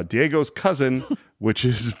Diego's cousin, which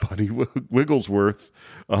is Buddy Wigglesworth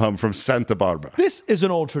from Santa Barbara. This is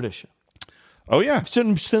an old tradition. Oh yeah,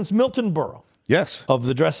 since Milton Berle. Yes, of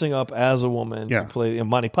the dressing up as a woman. Yeah,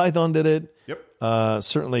 Monty Python did it. Yep.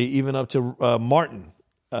 Certainly, even up to Martin.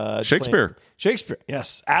 Shakespeare. Shakespeare.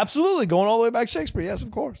 Yes, absolutely. Going all the way back to Shakespeare. Yes,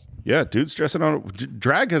 of course. Yeah, dudes dressing on.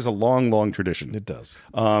 Drag has a long tradition. It does.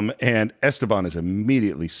 And Esteban is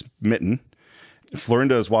immediately smitten.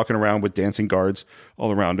 Florinda is walking around with dancing guards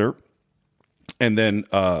all around her. And then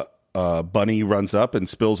Bunny runs up and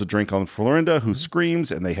spills a drink on Florinda, who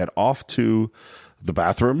screams, and they head off to the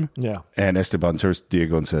bathroom. Yeah. And Esteban turns to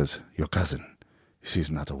Diego and says, your cousin,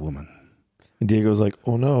 she's not a woman. And Diego's like,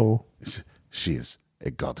 oh no. She is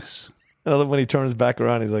a goddess. I love when he turns back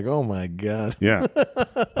around, he's like, oh my God. Yeah.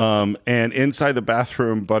 And inside the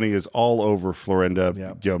bathroom, Bunny is all over Florinda.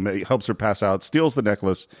 Yeah. You know, helps her pass out, steals the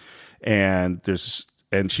necklace, and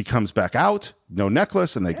she comes back out, no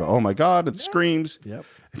necklace, and they go, oh my God, and screams. Yep.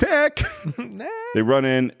 Nick! They run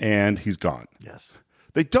in, and he's gone. Yes.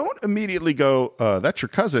 They don't immediately go, that's your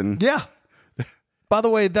cousin. Yeah. By the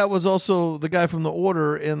way, that was also the guy from the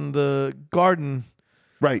Order in the garden.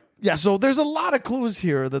 Right. Yeah, so there's a lot of clues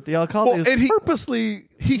here that the alcalde is purposely...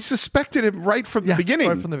 He suspected him right from the beginning.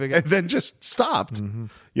 Right from the beginning. And then just stopped. Mm-hmm.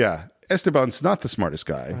 Yeah. Esteban's not the smartest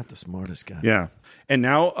guy. He's not the smartest guy. Yeah. And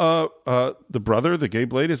now the brother, the gay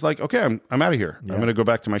blade, is like, okay, I'm out of here. Yeah. I'm going to go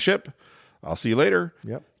back to my ship. I'll see you later.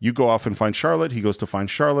 Yep. You go off and find Charlotte. He goes to find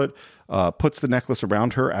Charlotte, puts the necklace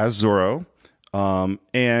around her as Zorro.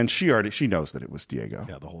 And she knows that it was Diego.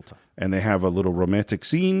 Yeah, the whole time. And they have a little romantic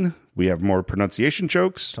scene. We have more pronunciation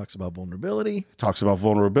jokes. Talks about vulnerability.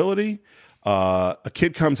 A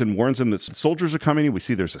kid comes and warns him that soldiers are coming. We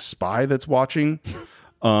see there's a spy that's watching.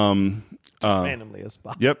 Randomly a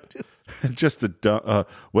spy. Yep. Just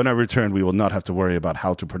when I return, we will not have to worry about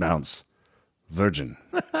how to pronounce virgin.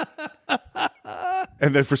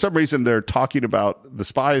 And then for some reason they're talking about, the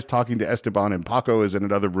spy is talking to Esteban, and Paco is in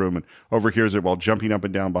another room and overhears it while jumping up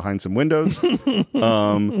and down behind some windows.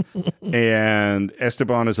 And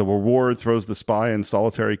Esteban, as a reward, throws the spy in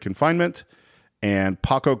solitary confinement. And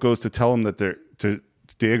Paco goes to tell him to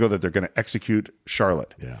Diego that they're going to execute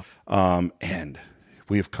Charlotte. Yeah. And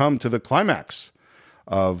we have come to the climax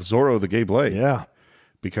of Zorro the Gay Blade. Yeah.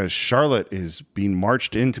 Because Charlotte is being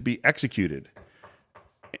marched in to be executed.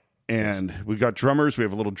 And we got drummers. We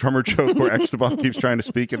have a little drummer joke where Esteban keeps trying to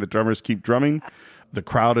speak and the drummers keep drumming. The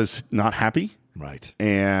crowd is not happy. Right.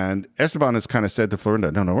 And Esteban has kind of said to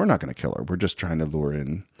Florinda, no, we're not going to kill her. We're just trying to lure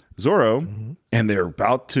in Zorro. Mm-hmm. And they're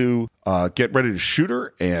about to get ready to shoot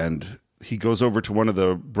her. And he goes over to one of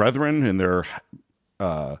the brethren in their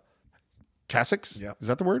cassocks. Yep. Is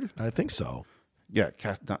that the word? I think so. Yeah.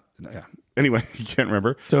 Anyway, you can't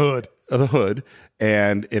remember. The hood. The hood.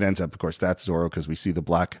 And it ends up, of course, that's Zorro because we see the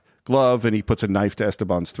black glove and he puts a knife to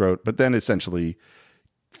Esteban's throat, but then essentially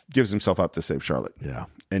gives himself up to save Charlotte. Yeah.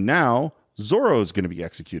 And now Zorro is going to be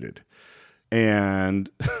executed. And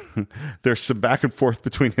there's some back and forth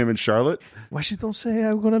between him and Charlotte. Why she don't say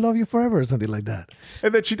I'm going to love you forever or something like that?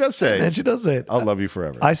 And then she does say. it. I'll love you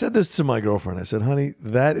forever. I said this to my girlfriend. I said, honey,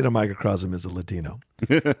 that in a microcosm is a Latino.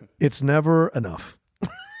 It's never enough.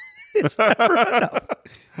 It's never enough.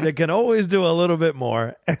 You can always do a little bit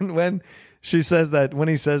more. And when he says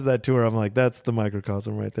that to her, I'm like, that's the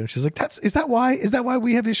microcosm right there. She's like, is that why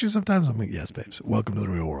we have issues sometimes? I'm like, yes, babes. Welcome to the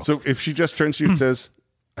real world. So if she just turns to you and says,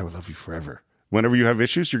 I will love you forever. Whenever you have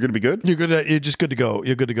issues, you're going to be good? You're just good to go.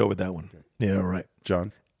 You're good to go with that one. Okay. Yeah, all right.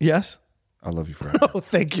 John? Yes? I love you forever. Oh,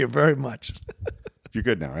 thank you very much. You're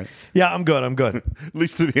good now, right? Yeah, I'm good. At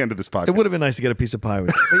least through the end of this podcast. It would have been nice to get a piece of pie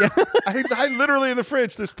with you. Yeah. I literally in the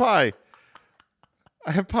fridge, there's pie.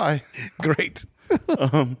 I have pie. Great.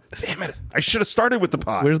 Damn it. I should have started with the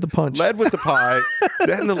pie. Where's the punch? Led with the pie.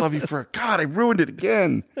 Then the love you for God, I ruined it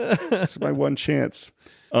again. It's my one chance.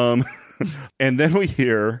 And then we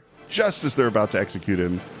hear, just as they're about to execute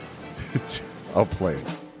him, I'll play it.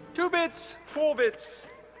 2 bits, 4 bits,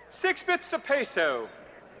 6 bits a peso.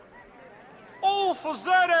 All for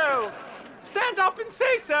Zorro. Stand up and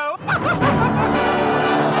say so.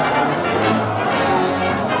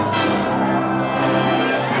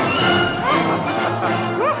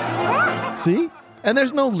 See? And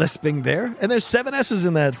there's no lisping there. And there's 7 S's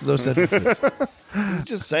in those sentences. He's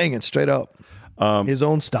just saying it straight up. His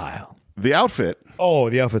own style. The outfit. Oh,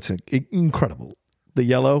 the outfit's incredible. The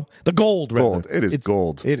yellow. The gold, rather. Gold. It's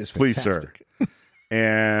gold. It is fantastic. Please, sir.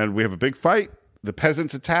 And we have a big fight. The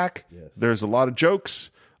peasants attack. Yes. There's a lot of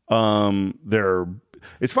jokes.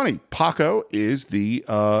 It's funny. Paco is the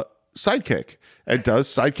sidekick. It does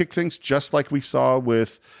sidekick things just like we saw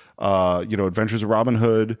with Adventures of Robin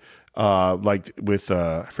Hood. Like with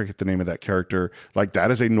I forget the name of that character. Like that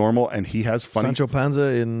is a normal, and he has funny Sancho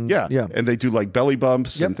Panza in and they do like belly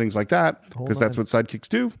bumps and things like that because that's what sidekicks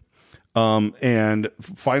do. And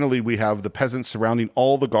finally, we have the peasants surrounding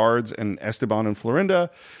all the guards and Esteban and Florinda,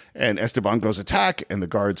 and Esteban goes attack, and the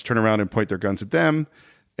guards turn around and point their guns at them,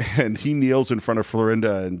 and he kneels in front of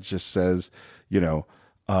Florinda and just says,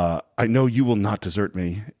 I know you will not desert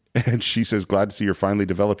me. And she says, glad to see you're finally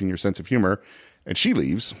developing your sense of humor. And she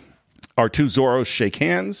leaves. Our 2 Zorros shake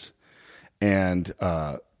hands, and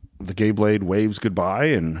the Gay Blade waves goodbye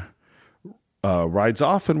and rides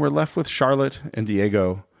off, and we're left with Charlotte and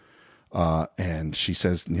Diego. And she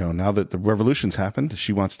says, now that the revolution's happened,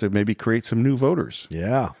 she wants to maybe create some new voters.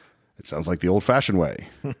 Yeah. It sounds like the old-fashioned way.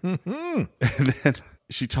 And then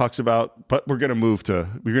she talks about, but we're going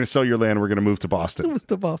to sell your land, we're going to move to Boston. Move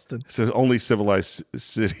to Boston. It's the only civilized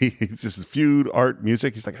city. It's just food, art,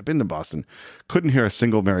 music. He's like, I've been to Boston. Couldn't hear a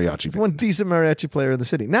single mariachi band. One decent mariachi player in the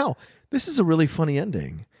city. Now, this is a really funny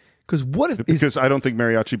ending. Because I don't think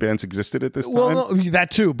mariachi bands existed at this time. Well, no,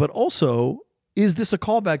 that too. But also, is this a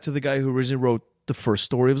callback to the guy who originally wrote the first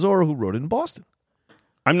story of Zorro, who wrote it in Boston?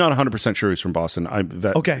 I'm not 100% sure he's from Boston.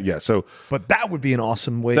 Okay. Yeah, so... But that would be an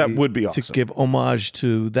awesome way to give homage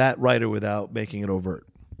to that writer without making it overt.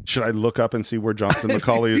 Should I look up and see where Jonathan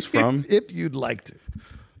Macaulay is from? If you'd like to.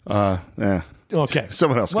 Okay.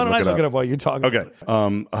 Someone else. Why don't I look it up while you talk? Okay.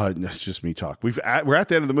 It's just me talk. We're at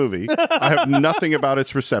the end of the movie. I have nothing about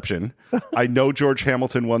its reception. I know George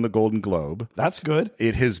Hamilton won the Golden Globe. That's good.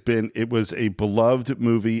 It was a beloved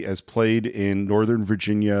movie as played in Northern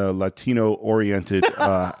Virginia Latino-oriented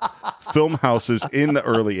film houses in the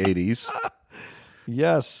early 80s.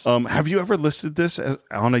 Yes. Have you ever listed this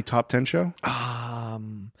on a top 10 show?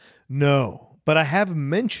 No. But I have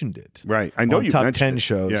mentioned it. Right. I know you top mentioned 10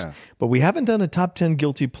 shows. Yeah. But we haven't done a top 10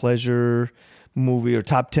 guilty pleasure movie or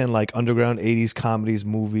top 10 like underground 80s comedies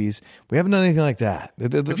movies. We haven't done anything like that.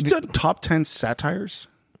 Have you done top 10 satires?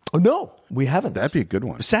 Oh, no, we haven't. That'd be a good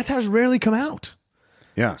one. Satires rarely come out.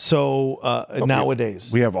 Yeah. So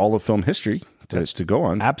nowadays. We have all of film history to go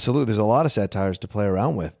on. Absolutely. There's a lot of satires to play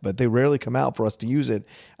around with, but they rarely come out for us to use it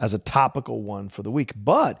as a topical one for the week.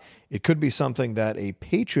 But it could be something that a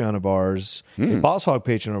Patreon of ours, a Boss Hog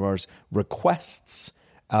Patreon of ours, requests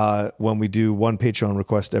when we do one Patreon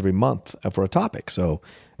request every month for a topic. So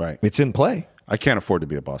it's in play. I can't afford to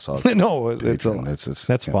be a Boss Hog. No,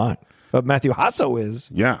 that's fine. But Matthew Hasso is.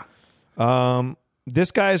 Yeah.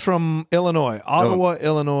 This guy is from Illinois, Ottawa,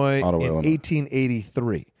 Illinois,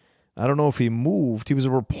 1883. I don't know if he moved. He was a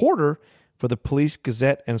reporter for the Police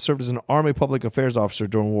Gazette and served as an Army public affairs officer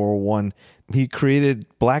during World War I. He created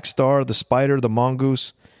Black Star, The Spider, The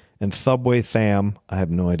Mongoose, and Thubway Tham. I have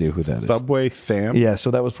no idea who that is. Thubway Tham? Yeah,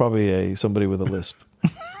 so that was probably somebody with a lisp.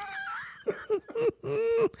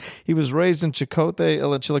 He was raised in Chillicothe,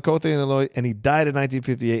 Illinois, and he died in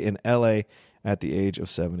 1958 in L.A. at the age of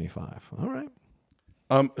 75. All right.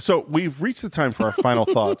 So we've reached the time for our final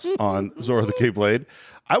thoughts on Zorro the Gay Blade.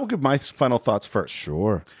 I will give my final thoughts first.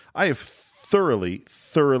 Sure. I have thoroughly,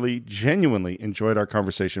 genuinely enjoyed our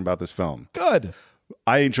conversation about this film. Good.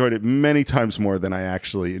 I enjoyed it many times more than I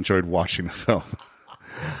actually enjoyed watching the film.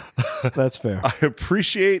 That's fair. I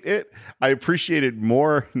appreciate it. I appreciate it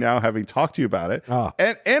more now having talked to you about it. Oh.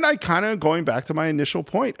 And I kind of going back to my initial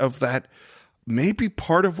point of that maybe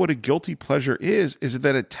part of what a guilty pleasure is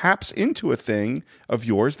that it taps into a thing of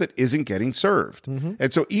yours that isn't getting served. Mm-hmm.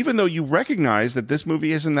 And so even though you recognize that this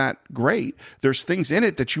movie isn't that great, there's things in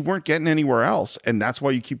it that you weren't getting anywhere else. And that's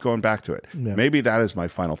why you keep going back to it. Yeah. Maybe that is my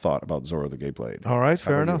final thought about Zorro the Gay Blade. All right,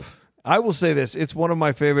 fair enough. I will say this. It's one of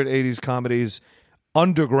my favorite 80s comedies,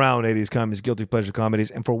 underground 80s comedies, guilty pleasure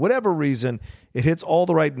comedies. And for whatever reason, it hits all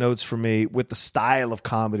the right notes for me with the style of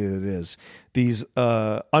comedy that it is. These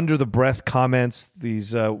under the breath comments,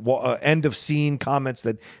 these end of scene comments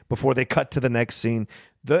that before they cut to the next scene,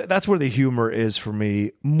 that's where the humor is for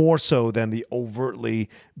me, more so than the overtly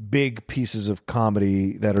big pieces of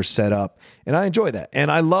comedy that are set up. And I enjoy that.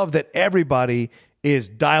 And I love that everybody is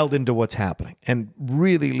dialed into what's happening and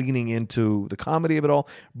really leaning into the comedy of it all.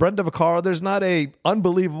 Brenda Vaccaro, there's not a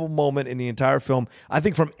unbelievable moment in the entire film. I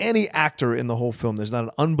think from any actor in the whole film, there's not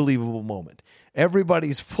an unbelievable moment.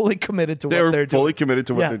 Everybody's fully committed to what they're doing. Fully committed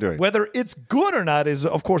to what they're doing. Whether it's good or not is,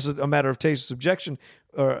 of course, a matter of taste or subjection.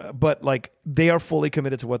 But like they are fully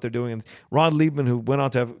committed to what they're doing. And Ron Liebman, who went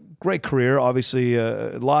on to have a great career, obviously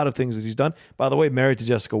a lot of things that he's done. By the way, married to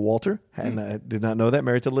Jessica Walter, and I did not know that.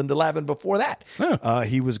 Married to Linda Lavin before that. Yeah.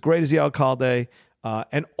 He was great as the alcalde,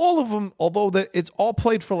 and all of them. Although it's all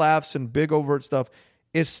played for laughs and big overt stuff,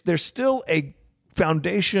 there's still a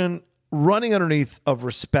foundation running underneath of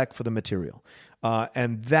respect for the material.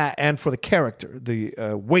 And for the character, the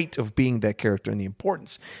weight of being that character and the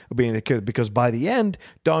importance of being that character. Because by the end,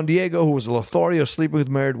 Don Diego, who was a Lothario sleeping with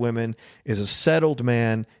married women, is a settled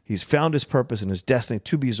man. He's found his purpose and his destiny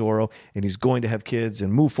to be Zorro, and he's going to have kids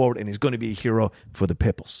and move forward, and he's going to be a hero for the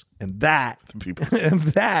peoples. And that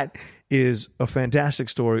is a fantastic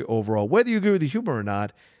story overall, whether you agree with the humor or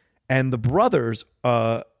not. And the brothers,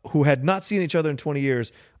 who had not seen each other in 20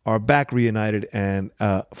 years, are back reunited and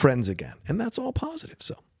friends again. And that's all positive.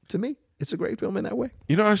 So to me, it's a great film in that way.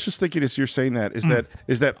 You know, I was just thinking as you're saying that,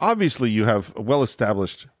 is that obviously you have a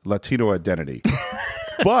well-established Latino identity.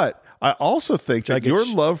 But I also think that your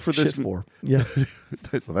love for this... well,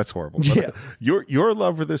 that's horrible. But your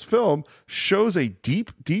love for this film shows a deep,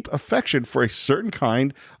 deep affection for a certain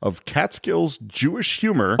kind of Catskills Jewish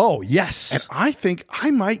humor. Oh, yes. And I think I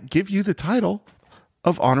might give you the title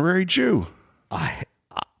of Honorary Jew. I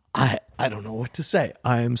don't know what to say.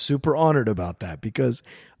 I am super honored about that because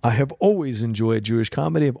I have always enjoyed Jewish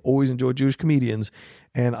comedy. I've always enjoyed Jewish comedians,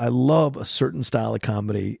 and I love a certain style of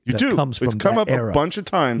comedy comes from It's come that up era. a bunch of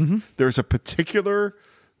times. Mm-hmm. There's a particular,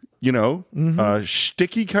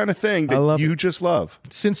 shticky kind of thing that you just love.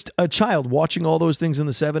 Since a child, watching all those things in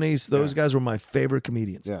the 70s, those guys were my favorite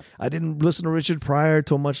comedians. Yeah. I didn't listen to Richard Pryor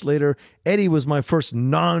till much later. Eddie was my first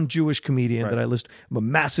non-Jewish comedian that I listened to. I'm a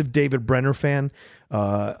massive David Brenner fan.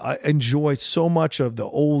 I enjoy so much of the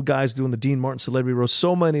old guys doing the Dean Martin celebrity roast.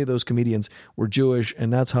 So many of those comedians were Jewish,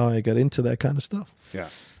 and that's how I got into that kind of stuff. Yeah.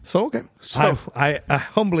 So, okay. So I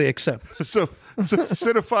humbly accept. So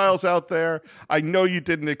cinephiles out there, I know you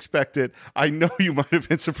didn't expect it. I know you might have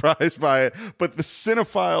been surprised by it, but the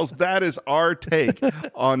cinephiles, that is our take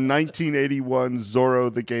on 1981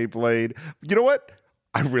 Zorro the Gay Blade. You know what?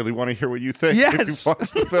 I really want to hear what you think. Yes. If you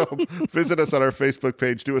watch the film, visit us on our Facebook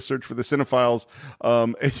page, do a search for the Cinephiles,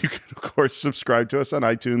 and you can, of course, subscribe to us on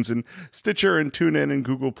iTunes and Stitcher and TuneIn and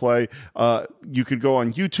Google Play. You could go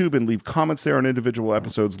on YouTube and leave comments there on individual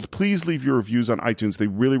episodes. Please leave your reviews on iTunes. They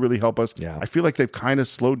really, really help us. Yeah. I feel like they've kind of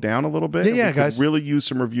slowed down a little bit. Yeah, we guys. could really use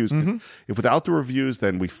some reviews. Mm-hmm. If without the reviews,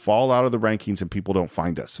 then we fall out of the rankings and people don't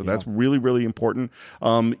find us. So that's really, really important.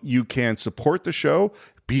 You can support the show,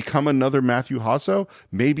 become another Matthew Hasso,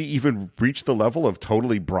 maybe even reach the level of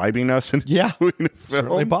totally bribing us and doing a film.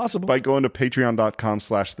 Certainly possible. By going to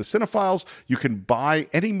patreon.com/thecинephiles. You can buy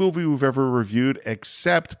any movie we've ever reviewed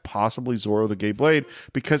except possibly Zorro the Gay Blade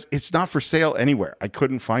because it's not for sale anywhere. I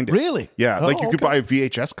couldn't find it. Really? Yeah. You could buy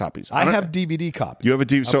VHS copies. I have DVD copies. You have a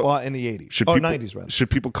DVD? So bought in the 80s. 90s rather. Should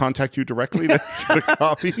people contact you directly to get a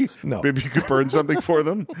copy? No. Maybe you could burn something for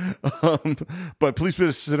them. But please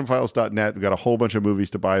visit cinephiles.net. We've got a whole bunch of movies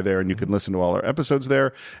to buy there, and you can listen to all our episodes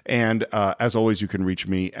there. And as always, you can reach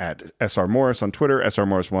me at SR Morris on Twitter, SR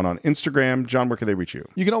Morris1 on Instagram. John, where can they reach you?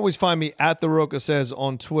 You can always find me at The Roca Says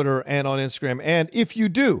on Twitter and on Instagram. And if you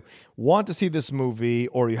do want to see this movie,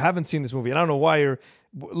 or you haven't seen this movie, and I don't know why you're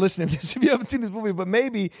listening to this if you haven't seen this movie, but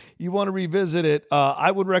maybe you want to revisit it,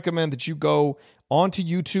 I would recommend that you go onto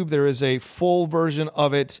YouTube. There is a full version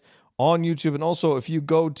of it on YouTube. And also, if you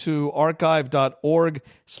go to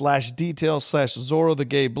archive.org/details/Zorro the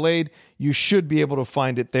Gay Blade, you should be able to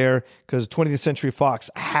find it there because 20th Century Fox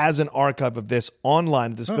has an archive of this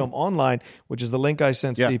online, film online, which is the link I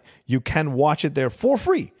sent Steve. You can watch it there for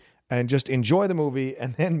free and just enjoy the movie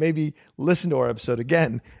and then maybe listen to our episode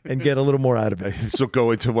again and get a little more out of it. So go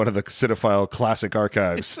into one of the Cinephile classic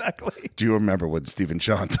archives. Exactly. Do you remember when Steve and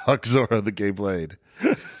John talked Zorro the Gay Blade?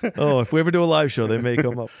 If we ever do a live show, they may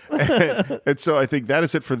come up. And so I think that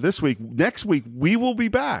is it for this week. Next week, we will be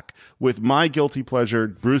back with my guilty pleasure,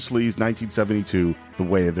 Bruce Lee's 1972, The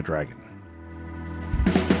Way of the Dragon.